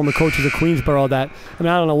some of the former coaches of Queensboro that, I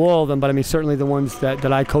don't know all of them, but certainly the ones that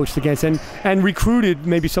I coached against and recruited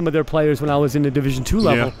maybe some of their players when I was in the Division II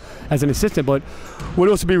level as an assistant. But would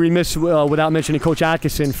also be remiss without mentioning Coach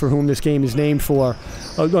Atkinson, for whom this game is named for.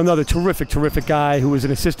 Another terrific guy who was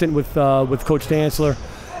an assistant with Coach Dantzler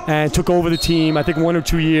and took over the team, I think 1 or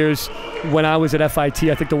 2 years when I was at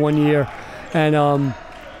FIT, I think the 1 year. And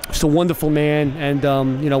just a wonderful man, and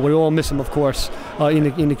we all miss him, of course, in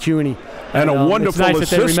the CUNY. And a wonderful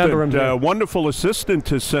assistant, wonderful assistant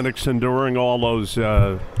to Sinnixon during all those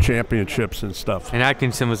championships and stuff. And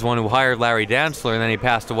Atkinson was the one who hired Larry Dantzler, and then he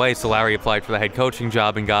passed away, so Larry applied for the head coaching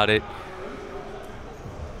job and got it.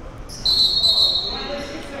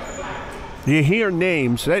 You hear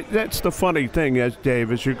names. That's the funny thing,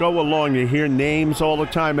 Dave, as you go along, you hear names all the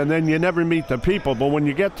time, and then you never meet the people. But when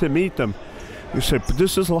you get to meet them, you say, but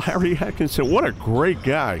this is Larry Atkinson. What a great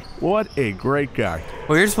guy. What a great guy.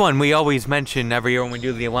 Well, here's one we always mention every year when we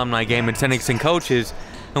do the alumni game at Sinnixon Coaches,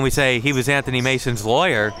 and we say he was Anthony Mason's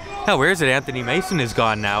lawyer. Hell, where is it? Anthony Mason is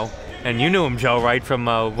gone now. And you knew him, Joe, right, from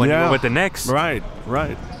when you were with the Knicks. Right.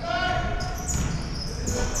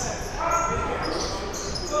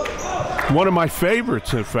 One of my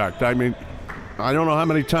favorites, in fact. I don't know how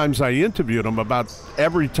many times I interviewed him, about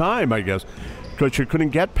every time, I guess. Because you couldn't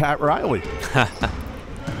get Pat Riley.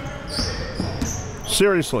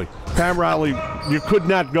 Seriously, Pat Riley, you could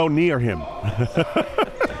not go near him.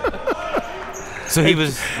 So he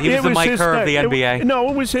was the Mike Kerr of the NBA? No,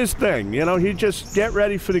 it was his thing. He'd just get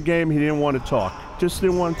ready for the game. He didn't want to talk. Just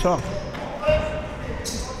didn't want to talk.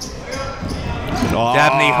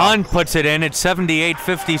 Dabney Hunt puts it in at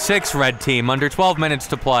 78-56, red team, under 12 minutes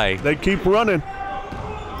to play. They keep running.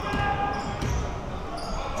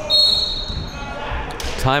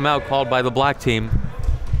 Timeout called by the black team.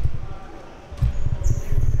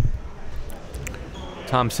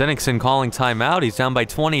 Tom Sinnixon calling timeout. He's down by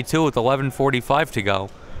 22 with 11:45 to go.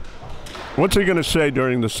 What's he going to say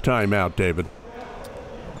during this timeout, David?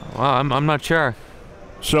 Well, I'm not sure.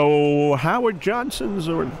 So Howard Johnson's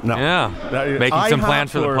or no? Yeah, making some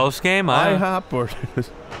plans for the post game. IHOP or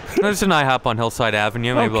there's an IHOP on Hillside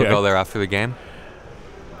Avenue. Maybe we'll go there after the game.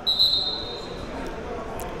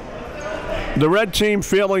 The red team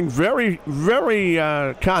feeling very, very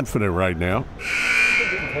confident right now.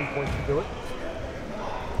 10 points to do it.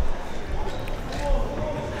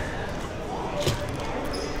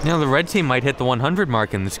 You know, the red team might hit the 100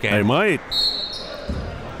 mark in this game. They might.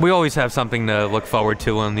 We always have something to look forward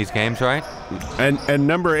to in these games, right? And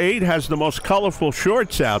number 8 has the most colorful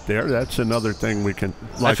shorts out there. That's another thing we can.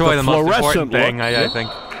 Like That's really the most fluorescent important thing, look. I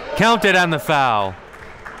think. Counted on the foul.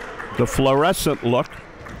 The fluorescent look.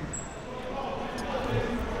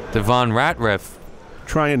 Devon Ratliff.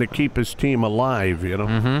 Trying to keep his team alive, you know.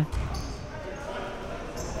 Mm-hmm.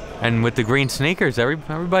 And with the green sneakers,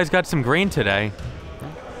 everybody's got some green today.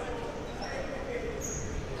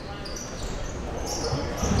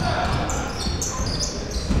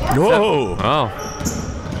 Whoa!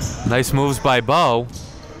 Oh. Nice moves by Bo.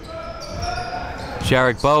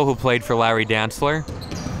 Jarek Bo, who played for Larry Dantzler.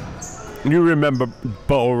 You remember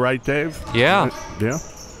Bo, right, Dave? Yeah. Yeah.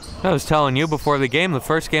 I was telling you before the game, the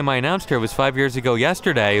first game I announced here was 5 years ago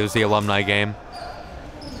yesterday. It was the alumni game.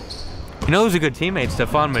 You know who's a good teammate?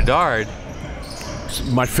 Stephon Medard. It's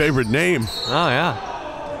my favorite name. Oh, yeah.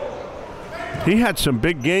 He had some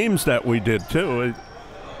big games that we did, too.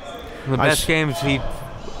 The best games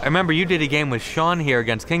I remember you did a game with Sean here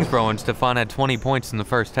against Kingsborough, and Stephon had 20 points in the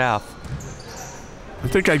first half. I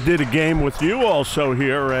think I did a game with you also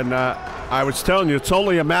here, and I was telling you it's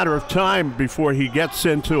only a matter of time before he gets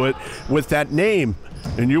into it with that name.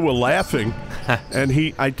 And you were laughing. And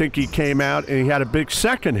I think he came out and he had a big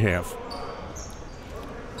second half.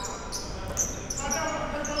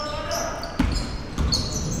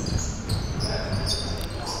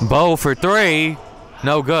 Bo for 3,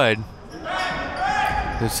 no good.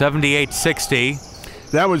 The 78-60.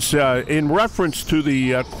 That was in reference to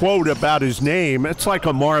the quote about his name. It's like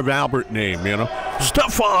a Marv Albert name, you know.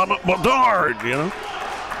 Stephon Medard, you know.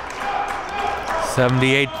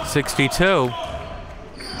 78-62.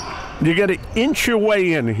 You got to inch your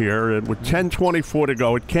way in here with 10:24 to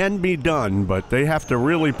go. It can be done, but they have to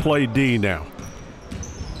really play D now.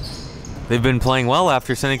 They've been playing well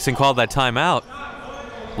after Sinnixon called that timeout.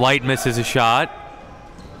 Light misses a shot.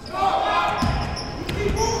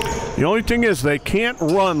 The only thing is they can't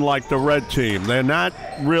run like the red team. They're not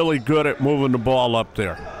really good at moving the ball up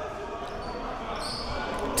there.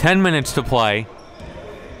 10 minutes to play.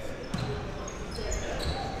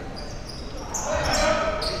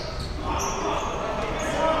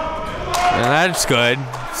 And that's good.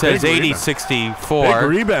 It says 80-64. Big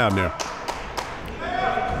rebound there.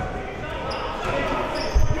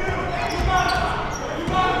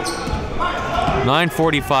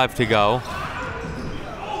 $9:45 to go.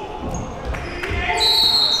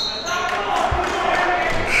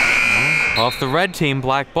 Off the red team,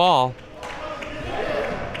 black ball.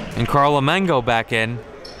 And Carla Mango back in.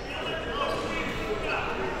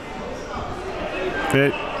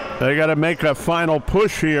 They got to make a final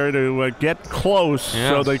push here to get close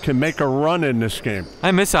so they can make a run in this game. I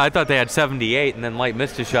missed it. I thought they had 78, and then Light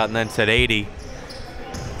missed a shot and then said 80.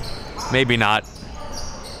 Maybe not.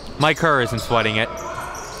 Mike Kerr isn't sweating it.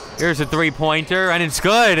 Here's a three-pointer, and it's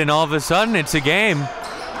good, and all of a sudden it's a game.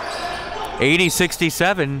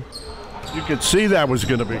 80-67. You could see that was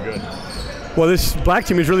going to be good. Well, this black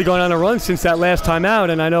team has really gone on a run since that last time out,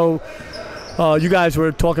 and I know you guys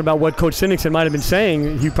were talking about what Coach Sinnixon might have been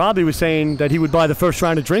saying. He probably was saying that he would buy the first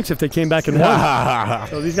round of drinks if they came back and won.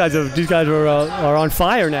 So these guys are on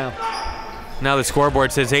fire now. Now the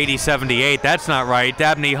scoreboard says 80-78. That's not right.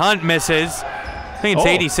 Dabney Hunt misses. I think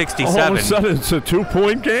it's 80-67. All of a sudden, it's a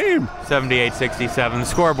two-point game. 78-67. The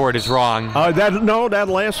scoreboard is wrong. That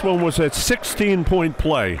last one was a 16-point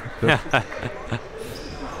play.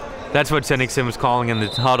 That's what Sinnixon was calling in the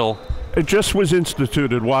huddle. It just was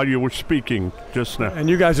instituted while you were speaking just now. And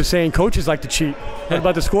you guys are saying coaches like to cheat. What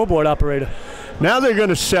about the scoreboard operator? Now they're going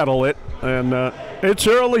to settle it, and it's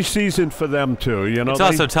early season for them too. You know, it's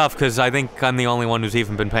also tough because I think I'm the only one who's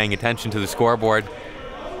even been paying attention to the scoreboard.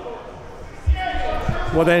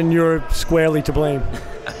 Well, then you're squarely to blame.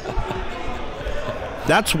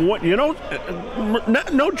 That's what, you know,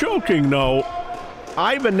 no joking, no.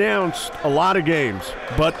 I've announced a lot of games,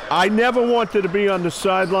 but I never wanted to be on the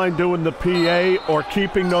sideline doing the PA or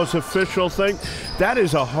keeping those official things. That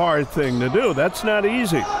is a hard thing to do. That's not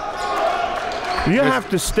easy. You have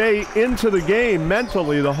to stay into the game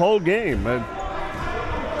mentally the whole game.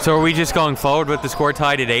 So are we just going forward with the score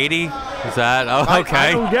tied at 80? Is that, okay.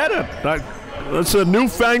 I don't get it. It's a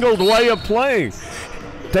newfangled way of playing.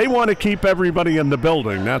 They want to keep everybody in the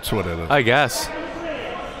building. That's what it is. I guess.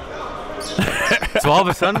 So all of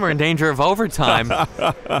a sudden we're in danger of overtime.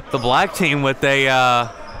 The black team with a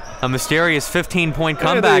A mysterious 15-point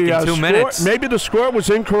comeback in 2 minutes. Maybe the score was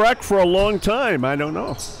incorrect for a long time. I don't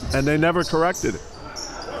know. And they never corrected it.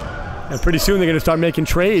 And pretty soon they're going to start making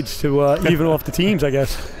trades to even off the teams, I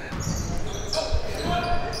guess.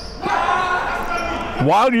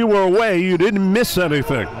 While you were away, you didn't miss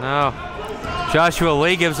anything. No. Joshua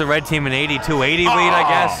Lee gives the red team an 82-80 lead, I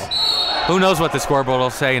guess. Who knows what the scoreboard will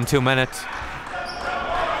say in 2 minutes.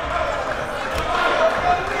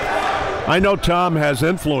 I know Tom has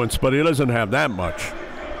influence, but he doesn't have that much.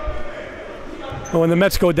 Well, when the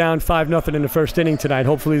Mets go down 5-0 in the first inning tonight,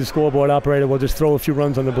 hopefully the scoreboard operator will just throw a few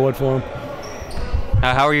runs on the board for him.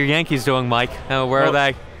 How are your Yankees doing, Mike? Where are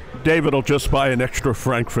they? David will just buy an extra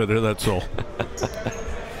Frankfurter, that's all.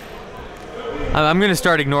 I'm going to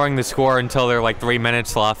start ignoring the score until there are like 3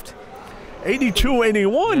 minutes left.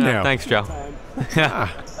 82-81 now. Thanks, Joe.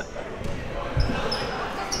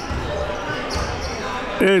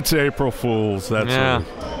 It's April Fool's, that's all.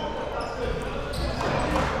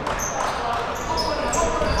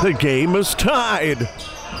 The game is tied.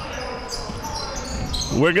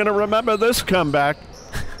 We're going to remember this comeback.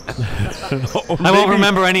 I won't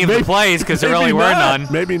remember any of the plays because there really were none.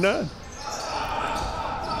 Maybe not.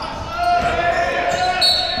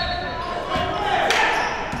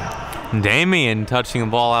 Damian touching the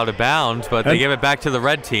ball out of bounds, but they give it back to the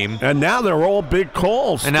red team. And now they're all big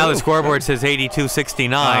calls. And now the scoreboard says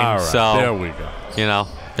 82-69. All right, so there we go. You know,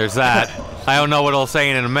 there's that. I don't know what it'll say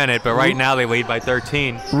in a minute, but right now they lead by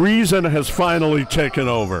 13. Reason has finally taken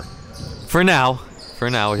over. For now.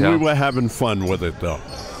 Yeah. We were having fun with it, though.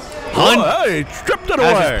 Hunt hey, stripped it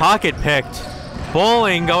has away. His pocket picked.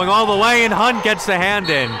 Bowling going all the way, and Hunt gets the hand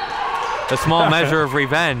in. A small measure of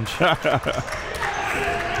revenge.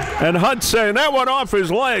 And Hunt saying that went off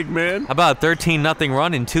his leg, man. How about 13-0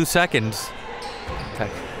 run in 2 seconds? Okay.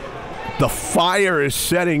 The fire is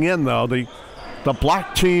setting in, though. The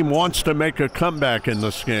black team wants to make a comeback in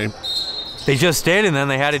this game. They just did, and then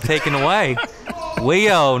they had it taken away.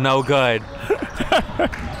 Leo, no good.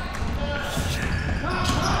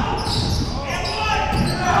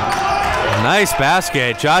 Nice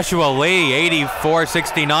basket. Joshua Lee,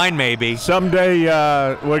 84-69 maybe. Someday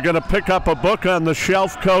we're going to pick up a book on the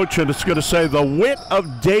shelf, Coach, and it's going to say The Wit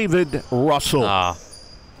of David Russell.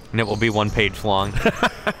 And it will be 1 page long.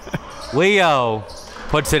 Leo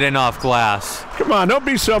puts it in off glass. Come on, don't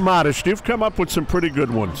be so modest. You've come up with some pretty good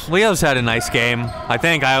ones. Leo's had a nice game. I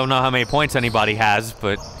don't know how many points anybody has,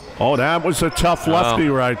 but... Oh, that was a tough lefty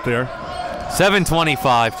right there.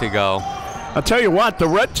 7:25 to go. I'll tell you what, the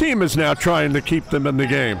red team is now trying to keep them in the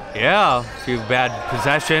game. Yeah, a few bad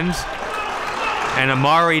possessions. And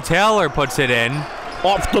Amari Taylor puts it in.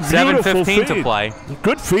 Off the beautiful feed. 7:15 to play.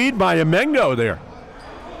 Good feed by Amengo there.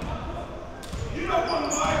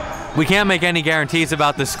 We can't make any guarantees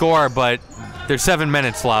about the score, but there's 7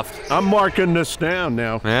 minutes left. I'm marking this down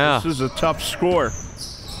now. Yeah. This is a tough score.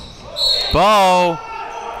 Bo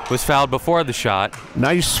was fouled before the shot.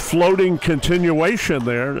 Nice floating continuation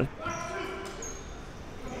there.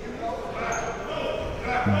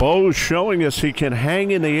 Bo's showing us he can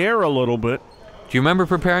hang in the air a little bit. Do you remember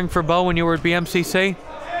preparing for Bo when you were at BMCC?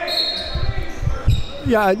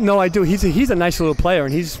 Yeah, no, I do. He's a nice little player,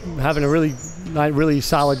 and he's having a really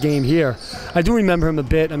solid game here. I do remember him a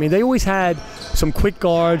bit. I mean, they always had some quick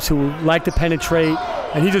guards who like to penetrate,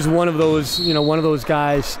 and he's just one of those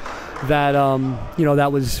guys that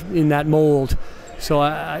that was in that mold. So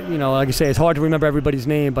like I say, it's hard to remember everybody's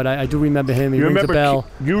name, but I do remember him. He rings a bell.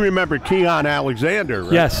 You remember Keon Alexander,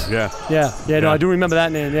 right? Yes. Yeah. No, I do remember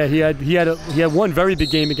that name. Yeah, he had one very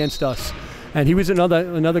big game against us, and he was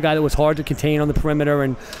another guy that was hard to contain on the perimeter,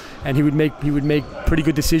 and he would make pretty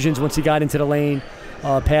good decisions once he got into the lane,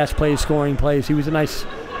 pass plays, scoring plays. He was a nice,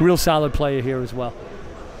 real solid player here as well.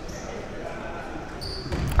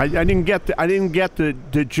 I didn't get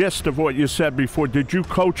the gist of what you said before. Did you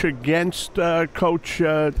coach against the coach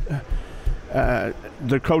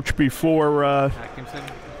before? Atkinson?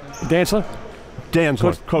 Dantzler?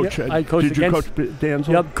 Dantzler, coach. Yeah, I coached did you coach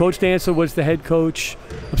Dantzler? Yep, Coach Dantzler was the head coach.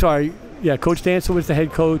 I'm sorry. Yeah, Coach Dantzler was the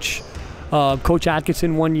head coach. Coach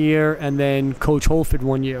Atkinson 1 year, and then Coach Holford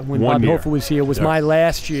 1 year. When Bobby Holford was here, was my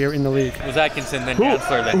last year in the league. It was Atkinson, then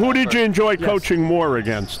Dantzler, then Who did you enjoy coaching more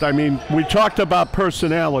against? I mean, we talked about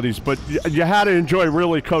personalities, but you had to enjoy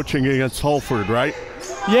really coaching against Holford, right?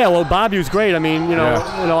 Yeah, well, Bobby was great. I mean,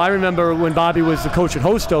 I remember when Bobby was the coach at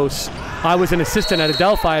Hostos. I was an assistant at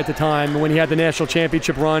Adelphi at the time when he had the national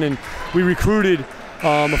championship run, and we recruited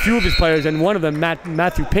a few of his players, and one of them,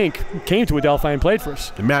 Matthew Pink, came to Adelphi and played for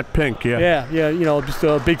us. Matt Pink, yeah. Yeah, just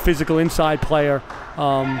a big physical inside player.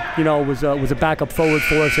 Was a backup forward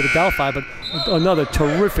for us at Adelphi, but another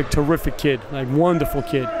terrific kid, like wonderful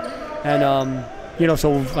kid. And,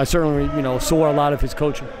 so I certainly, saw a lot of his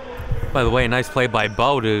coaching. By the way, a nice play by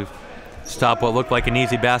Bo to stop what looked like an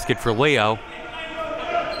easy basket for Leo.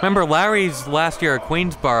 Remember Larry's last year at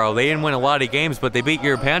Queensboro, they didn't win a lot of games, but they beat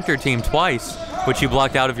your Panther team twice, which you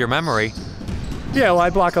blocked out of your memory. Yeah, well, I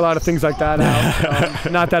block a lot of things like that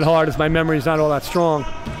out. Not that hard, as my memory's not all that strong.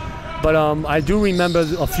 But I do remember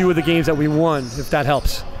a few of the games that we won, if that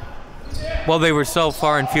helps. Well, they were so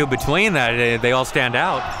far and few between that they all stand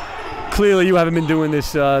out. Clearly, you haven't been doing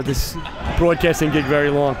this this broadcasting gig very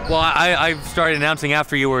long. Well, I started announcing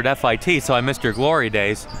after you were at FIT, so I missed your glory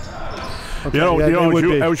days. Okay,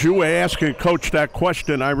 as you were asking Coach that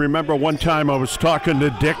question, I remember one time I was talking to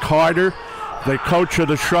Dick Harder, the coach of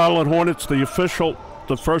the Charlotte Hornets, the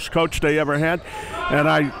first coach they ever had, and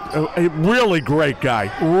a really great guy,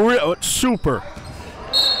 super.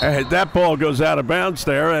 That ball goes out of bounds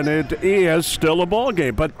there, and it is still a ball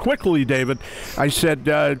game. But quickly, David, I said,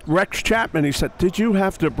 Rex Chapman, he said, did you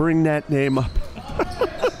have to bring that name up?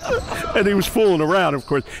 And he was fooling around, of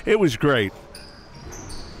course. It was great.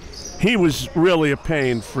 He was really a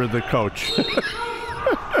pain for the coach.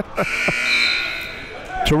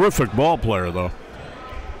 Terrific ball player, though.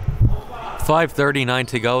 5:39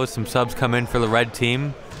 to go as some subs come in for the red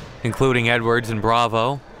team, including Edwards and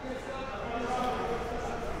Bravo.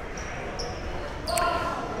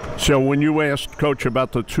 So when you asked Coach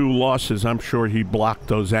about the 2 losses, I'm sure he blocked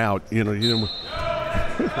those out. You know.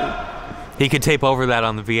 He could tape over that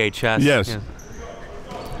on the VHS. Yes. Yeah.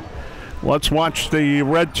 Let's watch the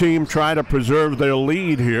red team try to preserve their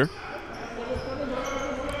lead here.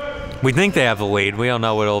 We think they have the lead. We don't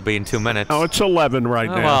know what it'll be in 2 minutes. Oh, it's 11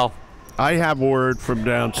 right now. Well, I have word from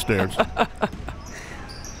downstairs.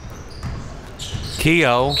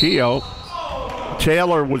 Keogh.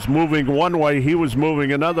 Taylor was moving one way, he was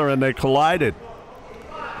moving another, and they collided.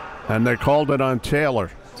 And they called it on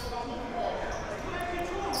Taylor.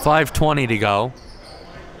 5:20 to go.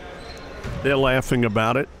 They're laughing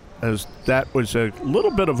about it, as that was a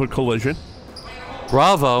little bit of a collision.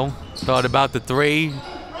 Bravo thought about the 3.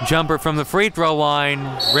 Jumper from the free throw line,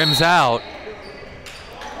 rims out.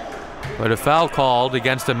 But a foul called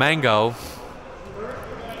against Amengo.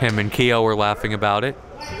 Him and Keogh were laughing about it.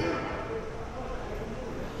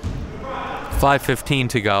 5:15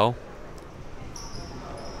 to go.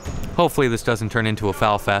 Hopefully this doesn't turn into a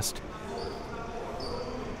foul fest.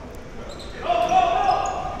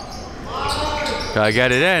 Gotta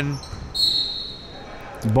get it in.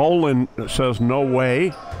 Bolin says no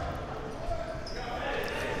way.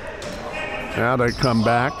 Now they come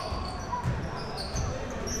back.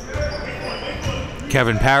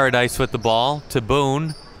 Kevin Paradise with the ball to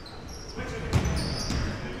Boone.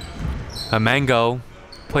 Amengo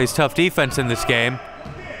plays tough defense in this game.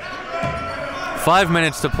 5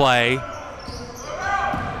 minutes to play.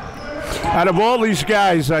 Out of all these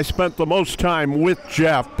guys, I spent the most time with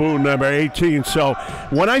Jeff Boone, number 18. So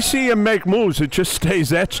when I see him make moves, it just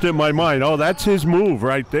stays etched in my mind. Oh, that's his move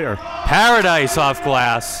right there. Paradise off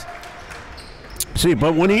glass. See,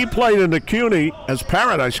 but when he played in the CUNY, as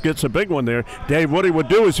Paradise gets a big one there, Dave, what he would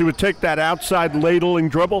do is he would take that outside ladling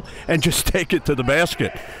dribble and just take it to the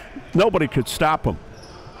basket. Nobody could stop him.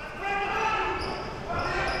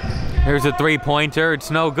 Here's a 3-pointer. It's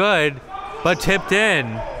no good, but tipped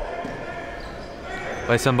in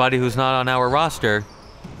by somebody who's not on our roster.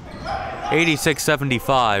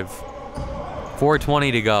 86-75.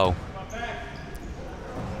 4:20 to go.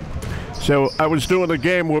 So I was doing a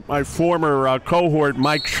game with my former cohort,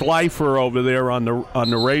 Mike Schleifer, over there on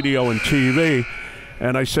the radio and TV,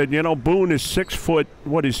 and I said, Boone is 6 foot.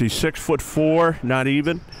 What is he? 6'4", not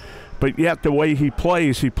even. But yet the way he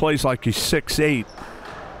plays like he's 6'8".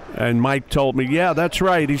 And Mike told me, yeah, that's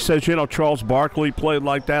right. He says, Charles Barkley played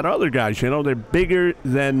like that. Other guys, they're bigger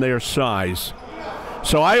than their size.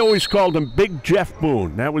 So I always called him Big Jeff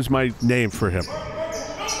Boone. That was my name for him.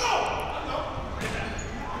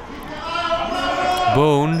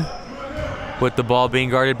 Boone with the ball being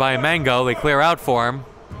guarded by Amengo. They clear out for him.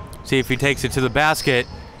 See if he takes it to the basket.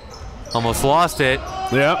 Almost lost it.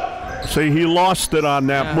 Yeah. See, he lost it on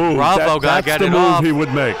that move. Bravo got to get it off. That's the move he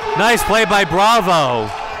would make. Nice play by Bravo.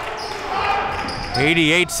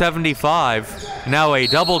 88-75. Now a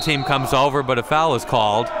double team comes over, but a foul is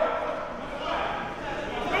called.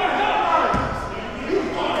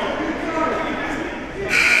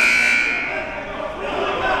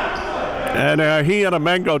 And he and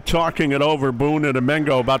Amengo talking it over, Boone and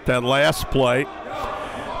Amengo, about that last play.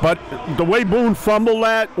 But the way Boone fumbled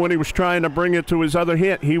that when he was trying to bring it to his other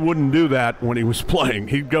hand, he wouldn't do that when he was playing.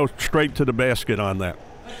 He'd go straight to the basket on that.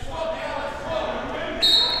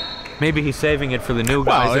 Maybe he's saving it for the new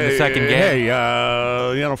guys in the second game. Hey,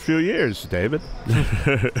 a few years, David.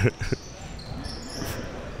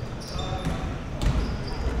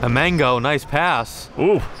 A Mango, nice pass.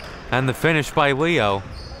 Ooh. And the finish by Leo.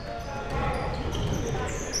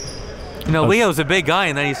 You know, Leo's a big guy,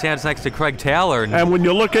 and then he stands next to Craig Taylor. And when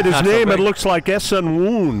you look at his name, so it looks like Essen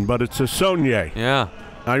Woon, but it's a Sonye. Yeah.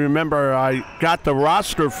 I remember I got the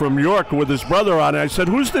roster from York with his brother on it. I said,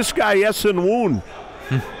 who's this guy, Essen Woon?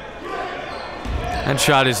 That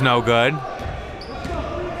shot is no good.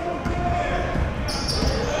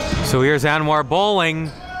 So here's Anwar bowling.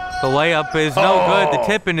 The layup is no good. The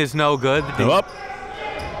tip-in is no good.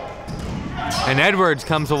 And Edwards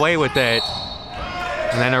comes away with it.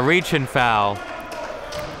 And then a reach-in foul.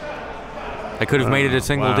 They could have made it a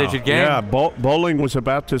single-digit game. Yeah, Bowling was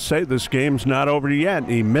about to say this game's not over yet.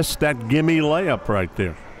 He missed that gimme layup right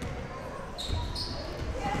there.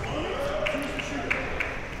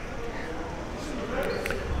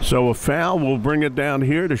 So a foul will bring it down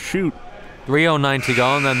here to shoot. 3:09 to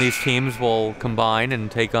go, and then these teams will combine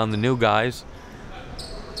and take on the new guys.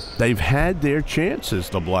 They've had their chances,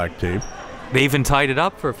 the black team. They even tied it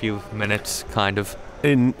up for a few minutes, kind of.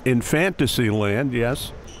 In fantasy land,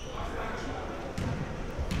 yes.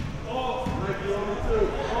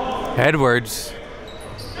 Edwards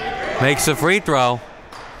makes a free throw.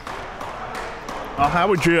 How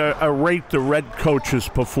would you rate the Red coach's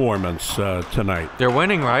performance tonight? They're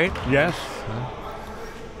winning, right? Yes.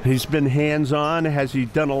 He's been hands-on. Has he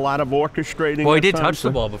done a lot of orchestrating? Well, he did touch the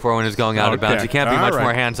ball before when it was going out of bounds. He can't be much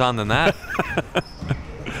more hands-on than that.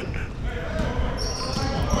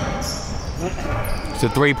 It's a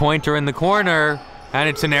three-pointer in the corner, and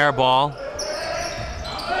it's an air ball.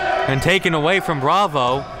 And taken away from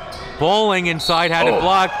Bravo. Bowling inside had it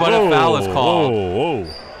blocked, but a foul is called.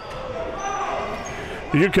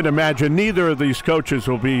 You can imagine neither of these coaches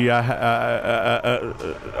will be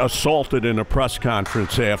assaulted in a press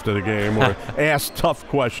conference after the game or asked tough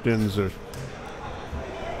questions. Or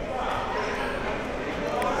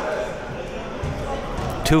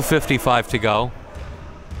 $2:55 to go.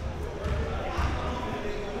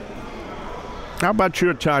 How about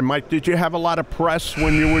your time, Mike? Did you have a lot of press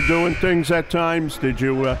when you were doing things at times? Did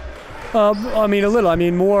you? I mean, a little. I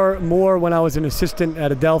mean, more when I was an assistant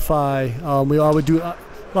at Adelphi. I would do a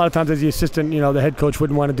lot of times as the assistant. The head coach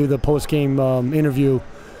wouldn't want to do the post-game interview,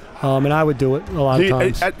 and I would do it a lot of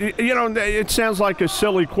times. It sounds like a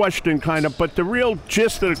silly question, kind of, but the real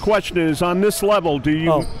gist of the question is: on this level, do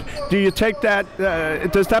you take that?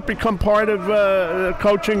 Does that become part of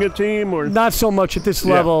coaching a team, or not so much at this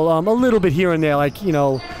level? A little bit here and there, like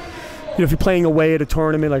if you're playing away at a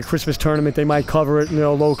tournament, like a Christmas tournament, they might cover it,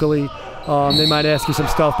 locally. They might ask you some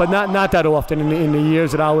stuff, but not that often in the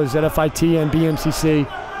years that I was at FIT and BMCC.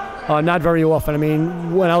 Not very often. I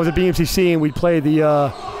mean, when I was at BMCC and we'd play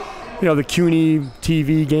the CUNY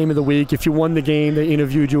TV game of the week, if you won the game, they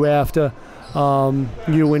interviewed you after,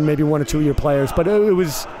 you and maybe one or two of your players. But it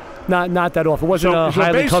was not that often. It wasn't a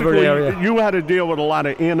highly covered area. You had to deal with a lot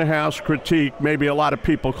of in-house critique, maybe a lot of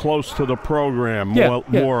people close to the program,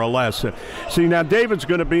 more or less. See, now David's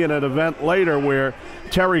going to be in an event later where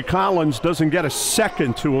Terry Collins doesn't get a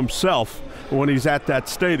second to himself when he's at that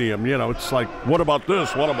stadium. It's like, what about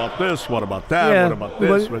this? What about this? What about that? Yeah, what about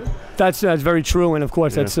this? That's very true, and of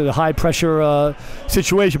course that's a high-pressure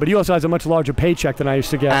situation. But he also has a much larger paycheck than I used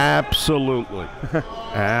to get. Absolutely.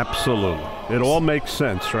 Absolutely. It all makes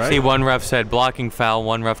sense, right? See, one ref said blocking foul,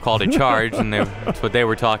 one ref called a charge, and that's what they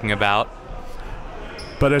were talking about.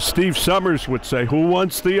 But as Steve Summers would say, who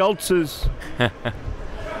wants the ulces?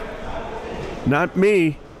 Not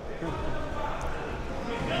me.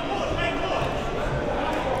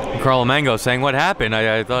 Carlo Mango saying, what happened?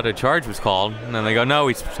 I thought a charge was called. And then they go, no,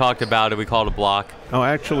 we talked about it. We called a block. Oh,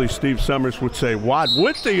 actually, Steve Summers would say, what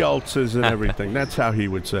with the ulces and everything. That's how he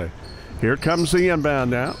would say. Here comes the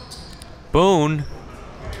inbound now. Boone.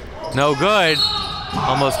 No good.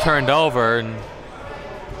 Almost turned over. And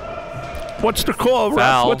what's the call, ref?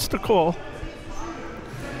 Foul. What's the call?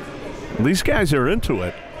 These guys are into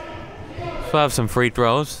it. We'll have some free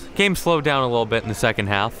throws. Game slowed down a little bit in the second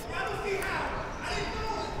half.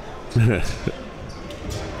 But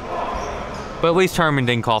at least Herman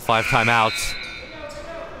didn't call 5 timeouts.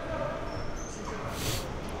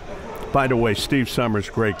 By the way, Steve Summers,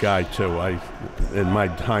 great guy too. In my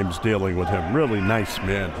times dealing with him, really nice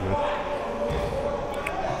man.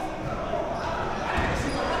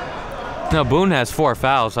 No, Boone has 4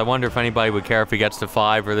 fouls. I wonder if anybody would care if he gets to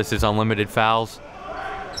 5 or this is unlimited fouls.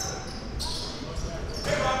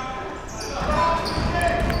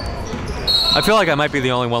 I feel like I might be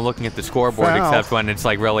the only one looking at the scoreboard, except when it's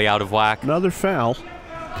like really out of whack. Another foul.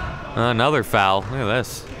 Another foul. Look at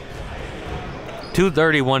this.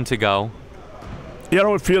 2:31 to go. You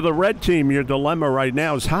know, if you're the red team, your dilemma right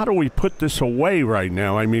now is how do we put this away right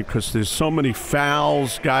now? I mean, because there's so many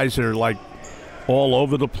fouls. Guys are like all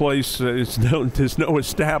over the place. There's no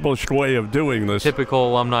established way of doing this.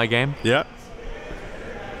 Typical Alumni game. Yeah.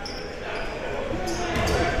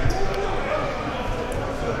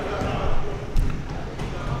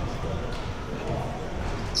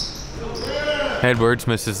 Edwards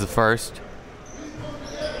misses the first.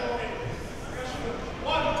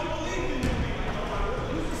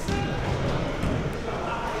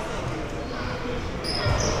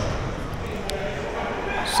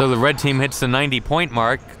 So the red team hits the 90-point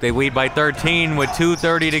mark. They lead by 13 with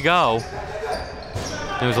 2:30 to go.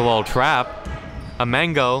 There's a little trap.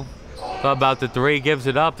 Amengo about the three, gives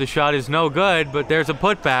it up. The shot is no good, but there's a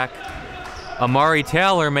putback. Amari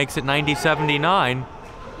Taylor makes it 90-79.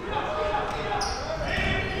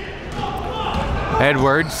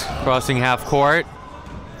 Edwards crossing half court.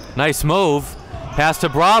 Nice move. Pass to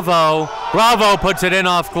Bravo. Bravo puts it in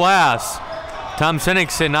off glass. Tom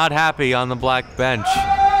Sinnixon not happy on the black bench.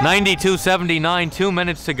 92-79, 2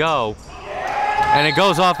 minutes to go. And it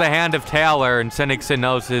goes off the hand of Taylor, and Sinnixon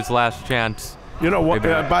knows his last chance. You know what? Go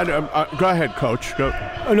ahead, Coach. Go.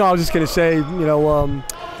 No, I was just going to say, you know,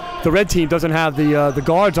 the red team doesn't have the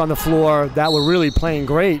guards on the floor that were really playing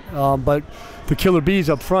great, but the killer bees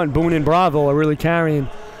up front, Boone and Bravo, are really carrying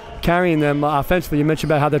them offensively. You mentioned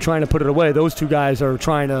about how they're trying to put it away. Those two guys are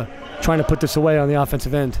trying to put this away on the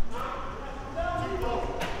offensive end.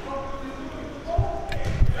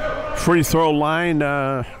 Free throw line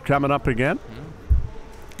coming up again.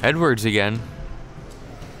 Edwards again.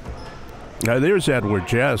 There's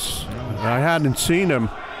Edwards, yes. I hadn't seen him.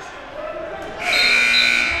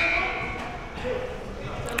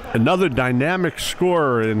 Another dynamic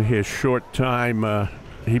scorer in his short time.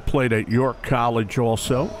 He played at York College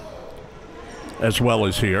also, as well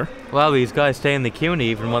as here. Well, these guys stay in the CUNY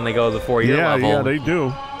even when they go to the four-year level. Yeah, they do.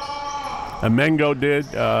 Amengo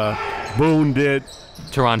did. Boone did.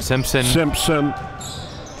 Teron Simpson.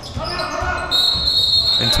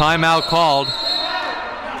 And timeout called.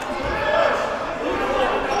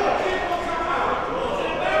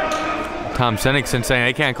 Tom Sinnixon saying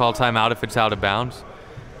they can't call timeout if it's out of bounds.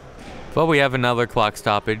 But we have another clock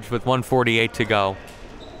stoppage with 1:48 to go.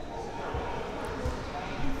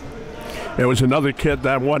 There was another kid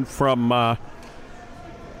that went from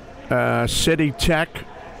City Tech.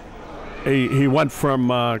 He went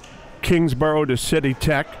from Kingsborough to City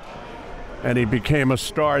Tech, and he became a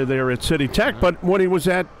star there at City Tech. But when he was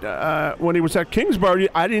at Kingsborough,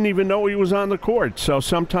 I didn't even know he was on the court. So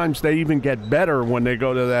sometimes they even get better when they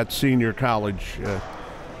go to that senior college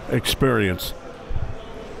experience.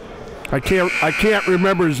 I can't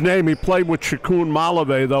remember his name. He played with Shakun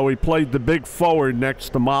Malave, though. He played the big forward next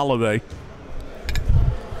to Malave.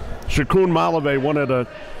 Shakun Malave, one of the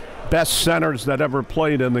best centers that ever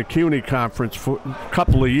played in the CUNY Conference for a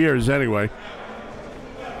couple of years anyway.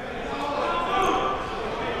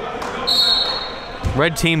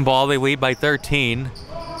 Red team ball, they lead by 13.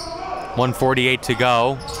 1:48 to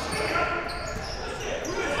go.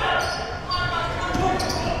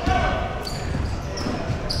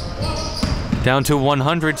 Down to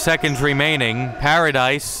 100 seconds remaining.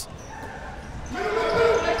 Paradise.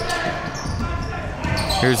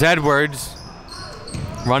 Here's Edwards.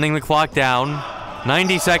 Running the clock down.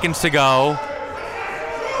 90 seconds to go.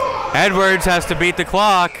 Edwards has to beat the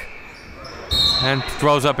clock and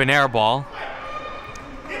throws up an air ball.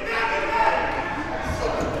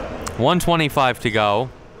 1:25 to go.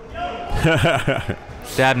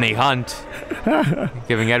 Dabney Hunt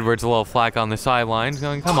giving Edwards a little flack on the sidelines,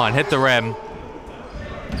 going, come on, hit the rim.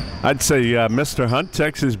 I'd say Mr. Hunt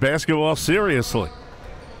takes his basketball seriously.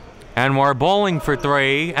 And we're bowling for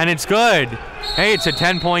three, and it's good. Hey, it's a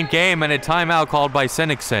 10-point game and a timeout called by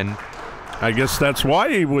Sinnixon. I guess that's why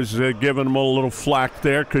he was giving him a little flack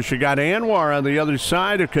there, because you got Anwar on the other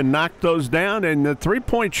side who can knock those down, and the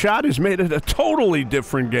three-point shot has made it a totally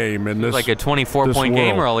different game in this. Like a 24-point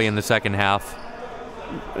game early in the second half.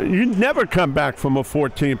 You never come back from a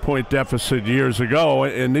 14-point deficit years ago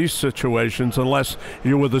in these situations unless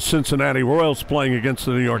you were the Cincinnati Royals playing against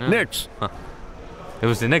the New York Knicks. Huh. It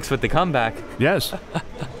was the Knicks with the comeback. Yes.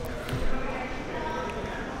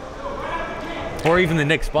 Or even the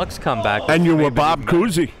Knicks-Bucks comeback. And you were Bob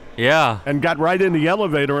Cousy. Yeah. And got right in the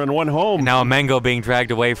elevator and went home. And now Amengo being dragged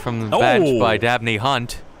away from the bench by Dabney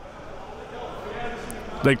Hunt.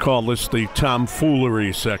 They call this the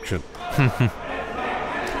tomfoolery section.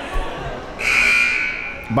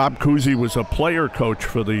 Bob Cousy was a player coach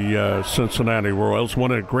for the Cincinnati Royals, one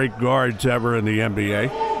of the great guards ever in the NBA.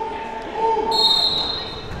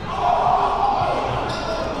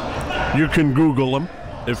 You can Google him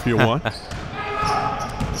if you want.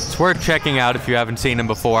 It's worth checking out if you haven't seen him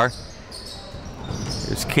before.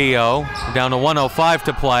 Here's Keogh, down to 105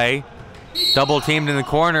 to play. Double teamed in the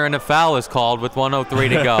corner, and a foul is called with 103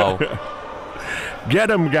 to go. Get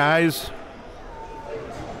him, guys.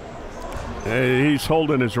 He's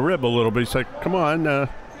holding his rib a little bit. He's like, come on,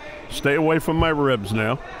 stay away from my ribs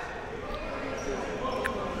now.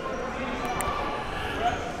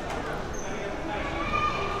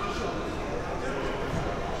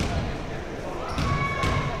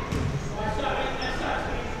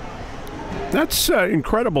 That's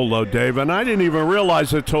incredible, though, Dave, and I didn't even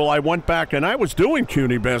realize it till I went back, and I was doing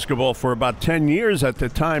CUNY basketball for about 10 years at the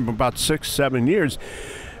time, about 6, 7 years.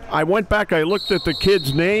 I went back, I looked at the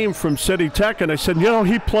kid's name from City Tech, and I said, you know,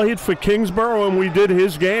 he played for Kingsborough, and we did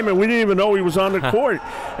his game, and we didn't even know he was on the court.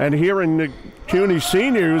 And here in the CUNY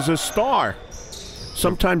senior, he was a star.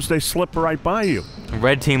 Sometimes they slip right by you.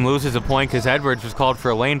 Red team loses a point because Edwards was called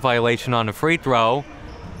for a lane violation on a free throw.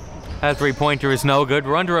 That three-pointer is no good.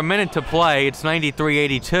 We're under a minute to play. It's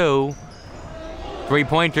 93-82.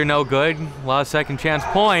 Three-pointer no good. A lot of second chance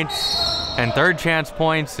points, and third chance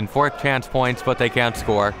points, and fourth chance points, but they can't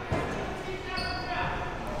score.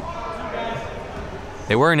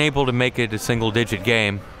 They weren't able to make it a single-digit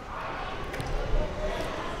game.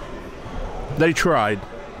 They tried,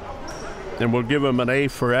 and we'll give them an A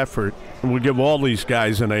for effort. And we'll give all these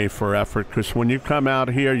guys an A for effort, because when you come out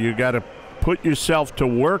here, you got to put yourself to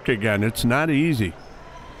work again. It's not easy.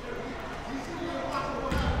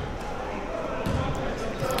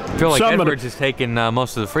 I feel like Edwards has taken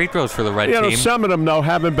most of the free throws for the red team. Some of them, though,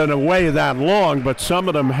 haven't been away that long, but some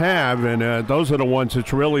of them have, and those are the ones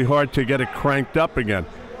it's really hard to get it cranked up again.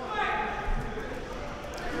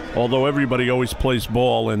 Although everybody always plays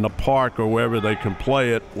ball in the park or wherever they can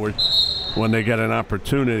play it when they get an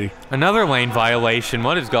opportunity. Another lane violation.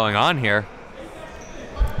 What is going on here?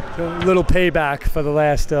 A little payback for the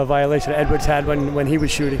last violation Edwards had when he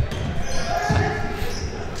was shooting.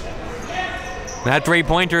 That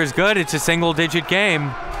three-pointer is good. It's a single-digit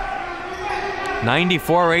game.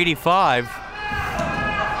 94-85.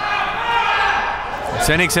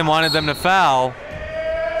 Sinnixon wanted them to foul.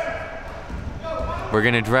 We're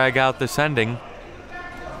going to drag out the sending.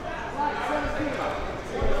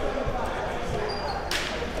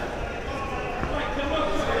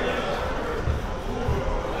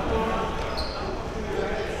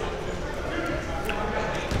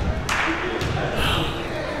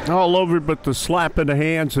 All over but the slap in the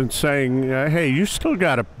hands and saying, hey, you still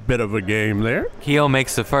got a bit of a game there. Keogh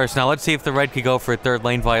makes the first. Now let's see if the red could go for a third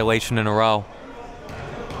lane violation in a row.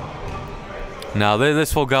 Now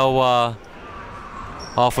this will go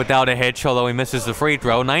off without a hitch, although he misses the free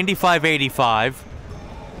throw. 95-85.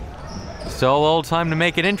 Still a little time to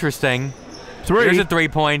make it interesting. Here's a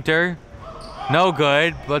three-pointer. No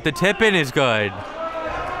good, but the tip-in is good.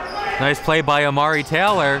 Nice play by Amari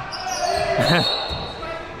Taylor.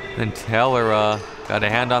 And Taylor got a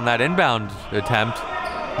hand on that inbound attempt.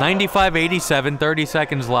 95-87, 30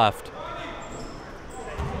 seconds left.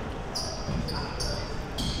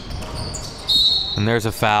 And there's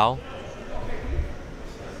a foul.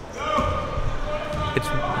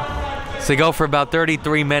 So they go for about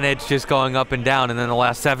 33 minutes just going up and down, and then the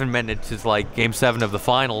last 7 minutes is like Game 7 of the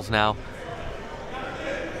finals now.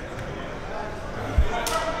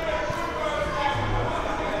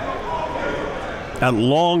 That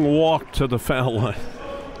long walk to the foul line.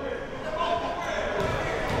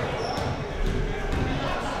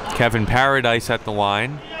 Kevin Paradise at the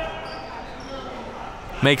line.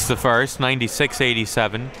 Makes the first,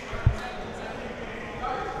 96-87.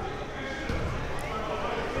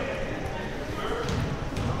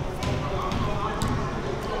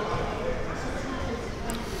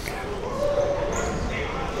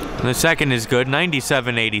 And the second is good,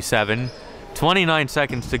 97-87. 29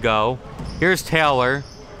 seconds to go. Here's Taylor.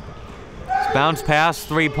 Bounce pass,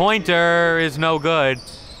 three-pointer is no good.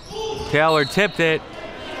 Taylor tipped it,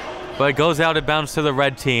 but it goes out of bounds to the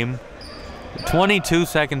red team. 22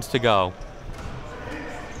 seconds to go.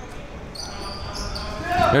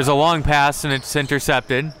 There's a long pass, and it's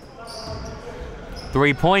intercepted.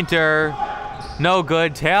 Three-pointer, no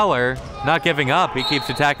good. Taylor not giving up. He keeps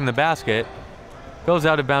attacking the basket. Goes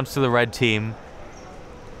out of bounds to the red team.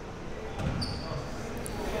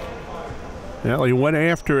 Well, he went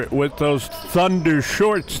after it with those Thunder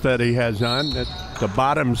shorts that he has on. The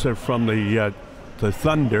bottoms are from the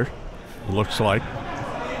Thunder, looks like.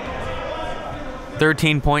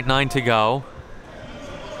 13.9 to go.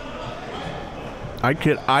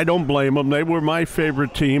 I don't blame them. They were my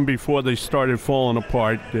favorite team before they started falling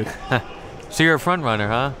apart. So you're a front runner,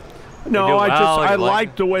 huh? No, I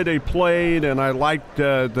liked the way they played, and I liked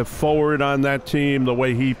the forward on that team, the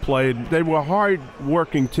way he played. They were a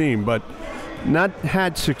hard-working team, but not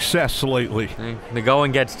had success lately. The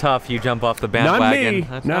going gets tough. You jump off the bandwagon.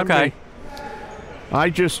 Not me. I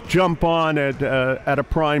just jump on at a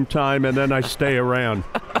prime time, and then I stay around.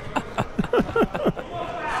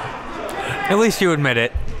 At least you admit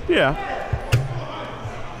it. Yeah.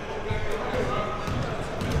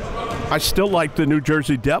 I still like the New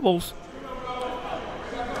Jersey Devils.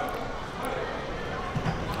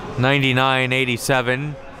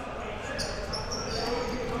 99-87.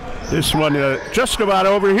 This one just about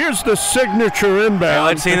over. Here's the signature inbound. Yeah,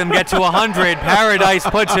 let's see them get to 100. Paradise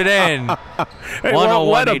puts it in.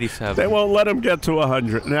 101-87. They won't let them get to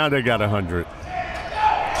 100. Now they got 100.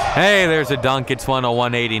 Hey, there's a dunk. It's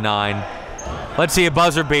 101-89. Let's see a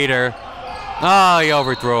buzzer beater. Oh, he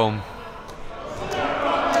overthrew him.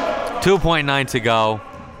 2.9 to go.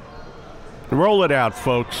 Roll it out,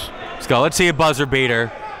 folks. Let's go. Let's see a buzzer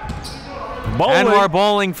beater. Bowling. Anwar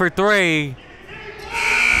bowling for 3.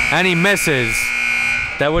 And he misses.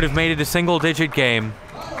 That would have made it a single-digit game.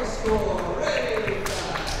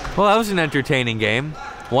 Well, that was an entertaining game.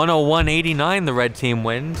 101-89, the red team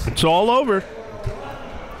wins. It's all over.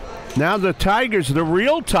 Now the Tigers, the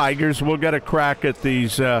real Tigers, will get a crack at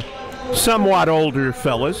these somewhat older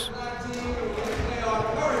fellas.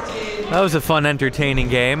 That was a fun, entertaining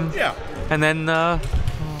game. Yeah. And then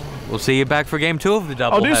we'll see you back for game 2 of the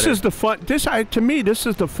doubleheader. Oh, this is the fun. To me, this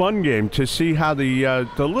is the fun game to see how the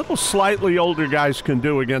little slightly older guys can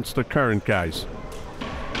do against the current guys.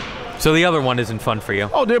 So the other one isn't fun for you?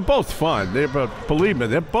 Oh, they're both fun. Believe me,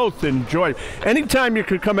 they're both enjoyable. Anytime you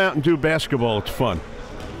could come out and do basketball, it's fun.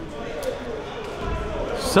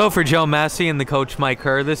 So for Joe Massey and the coach Mike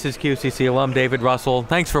Kerr, this is QCC alum David Russell.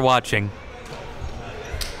 Thanks for watching.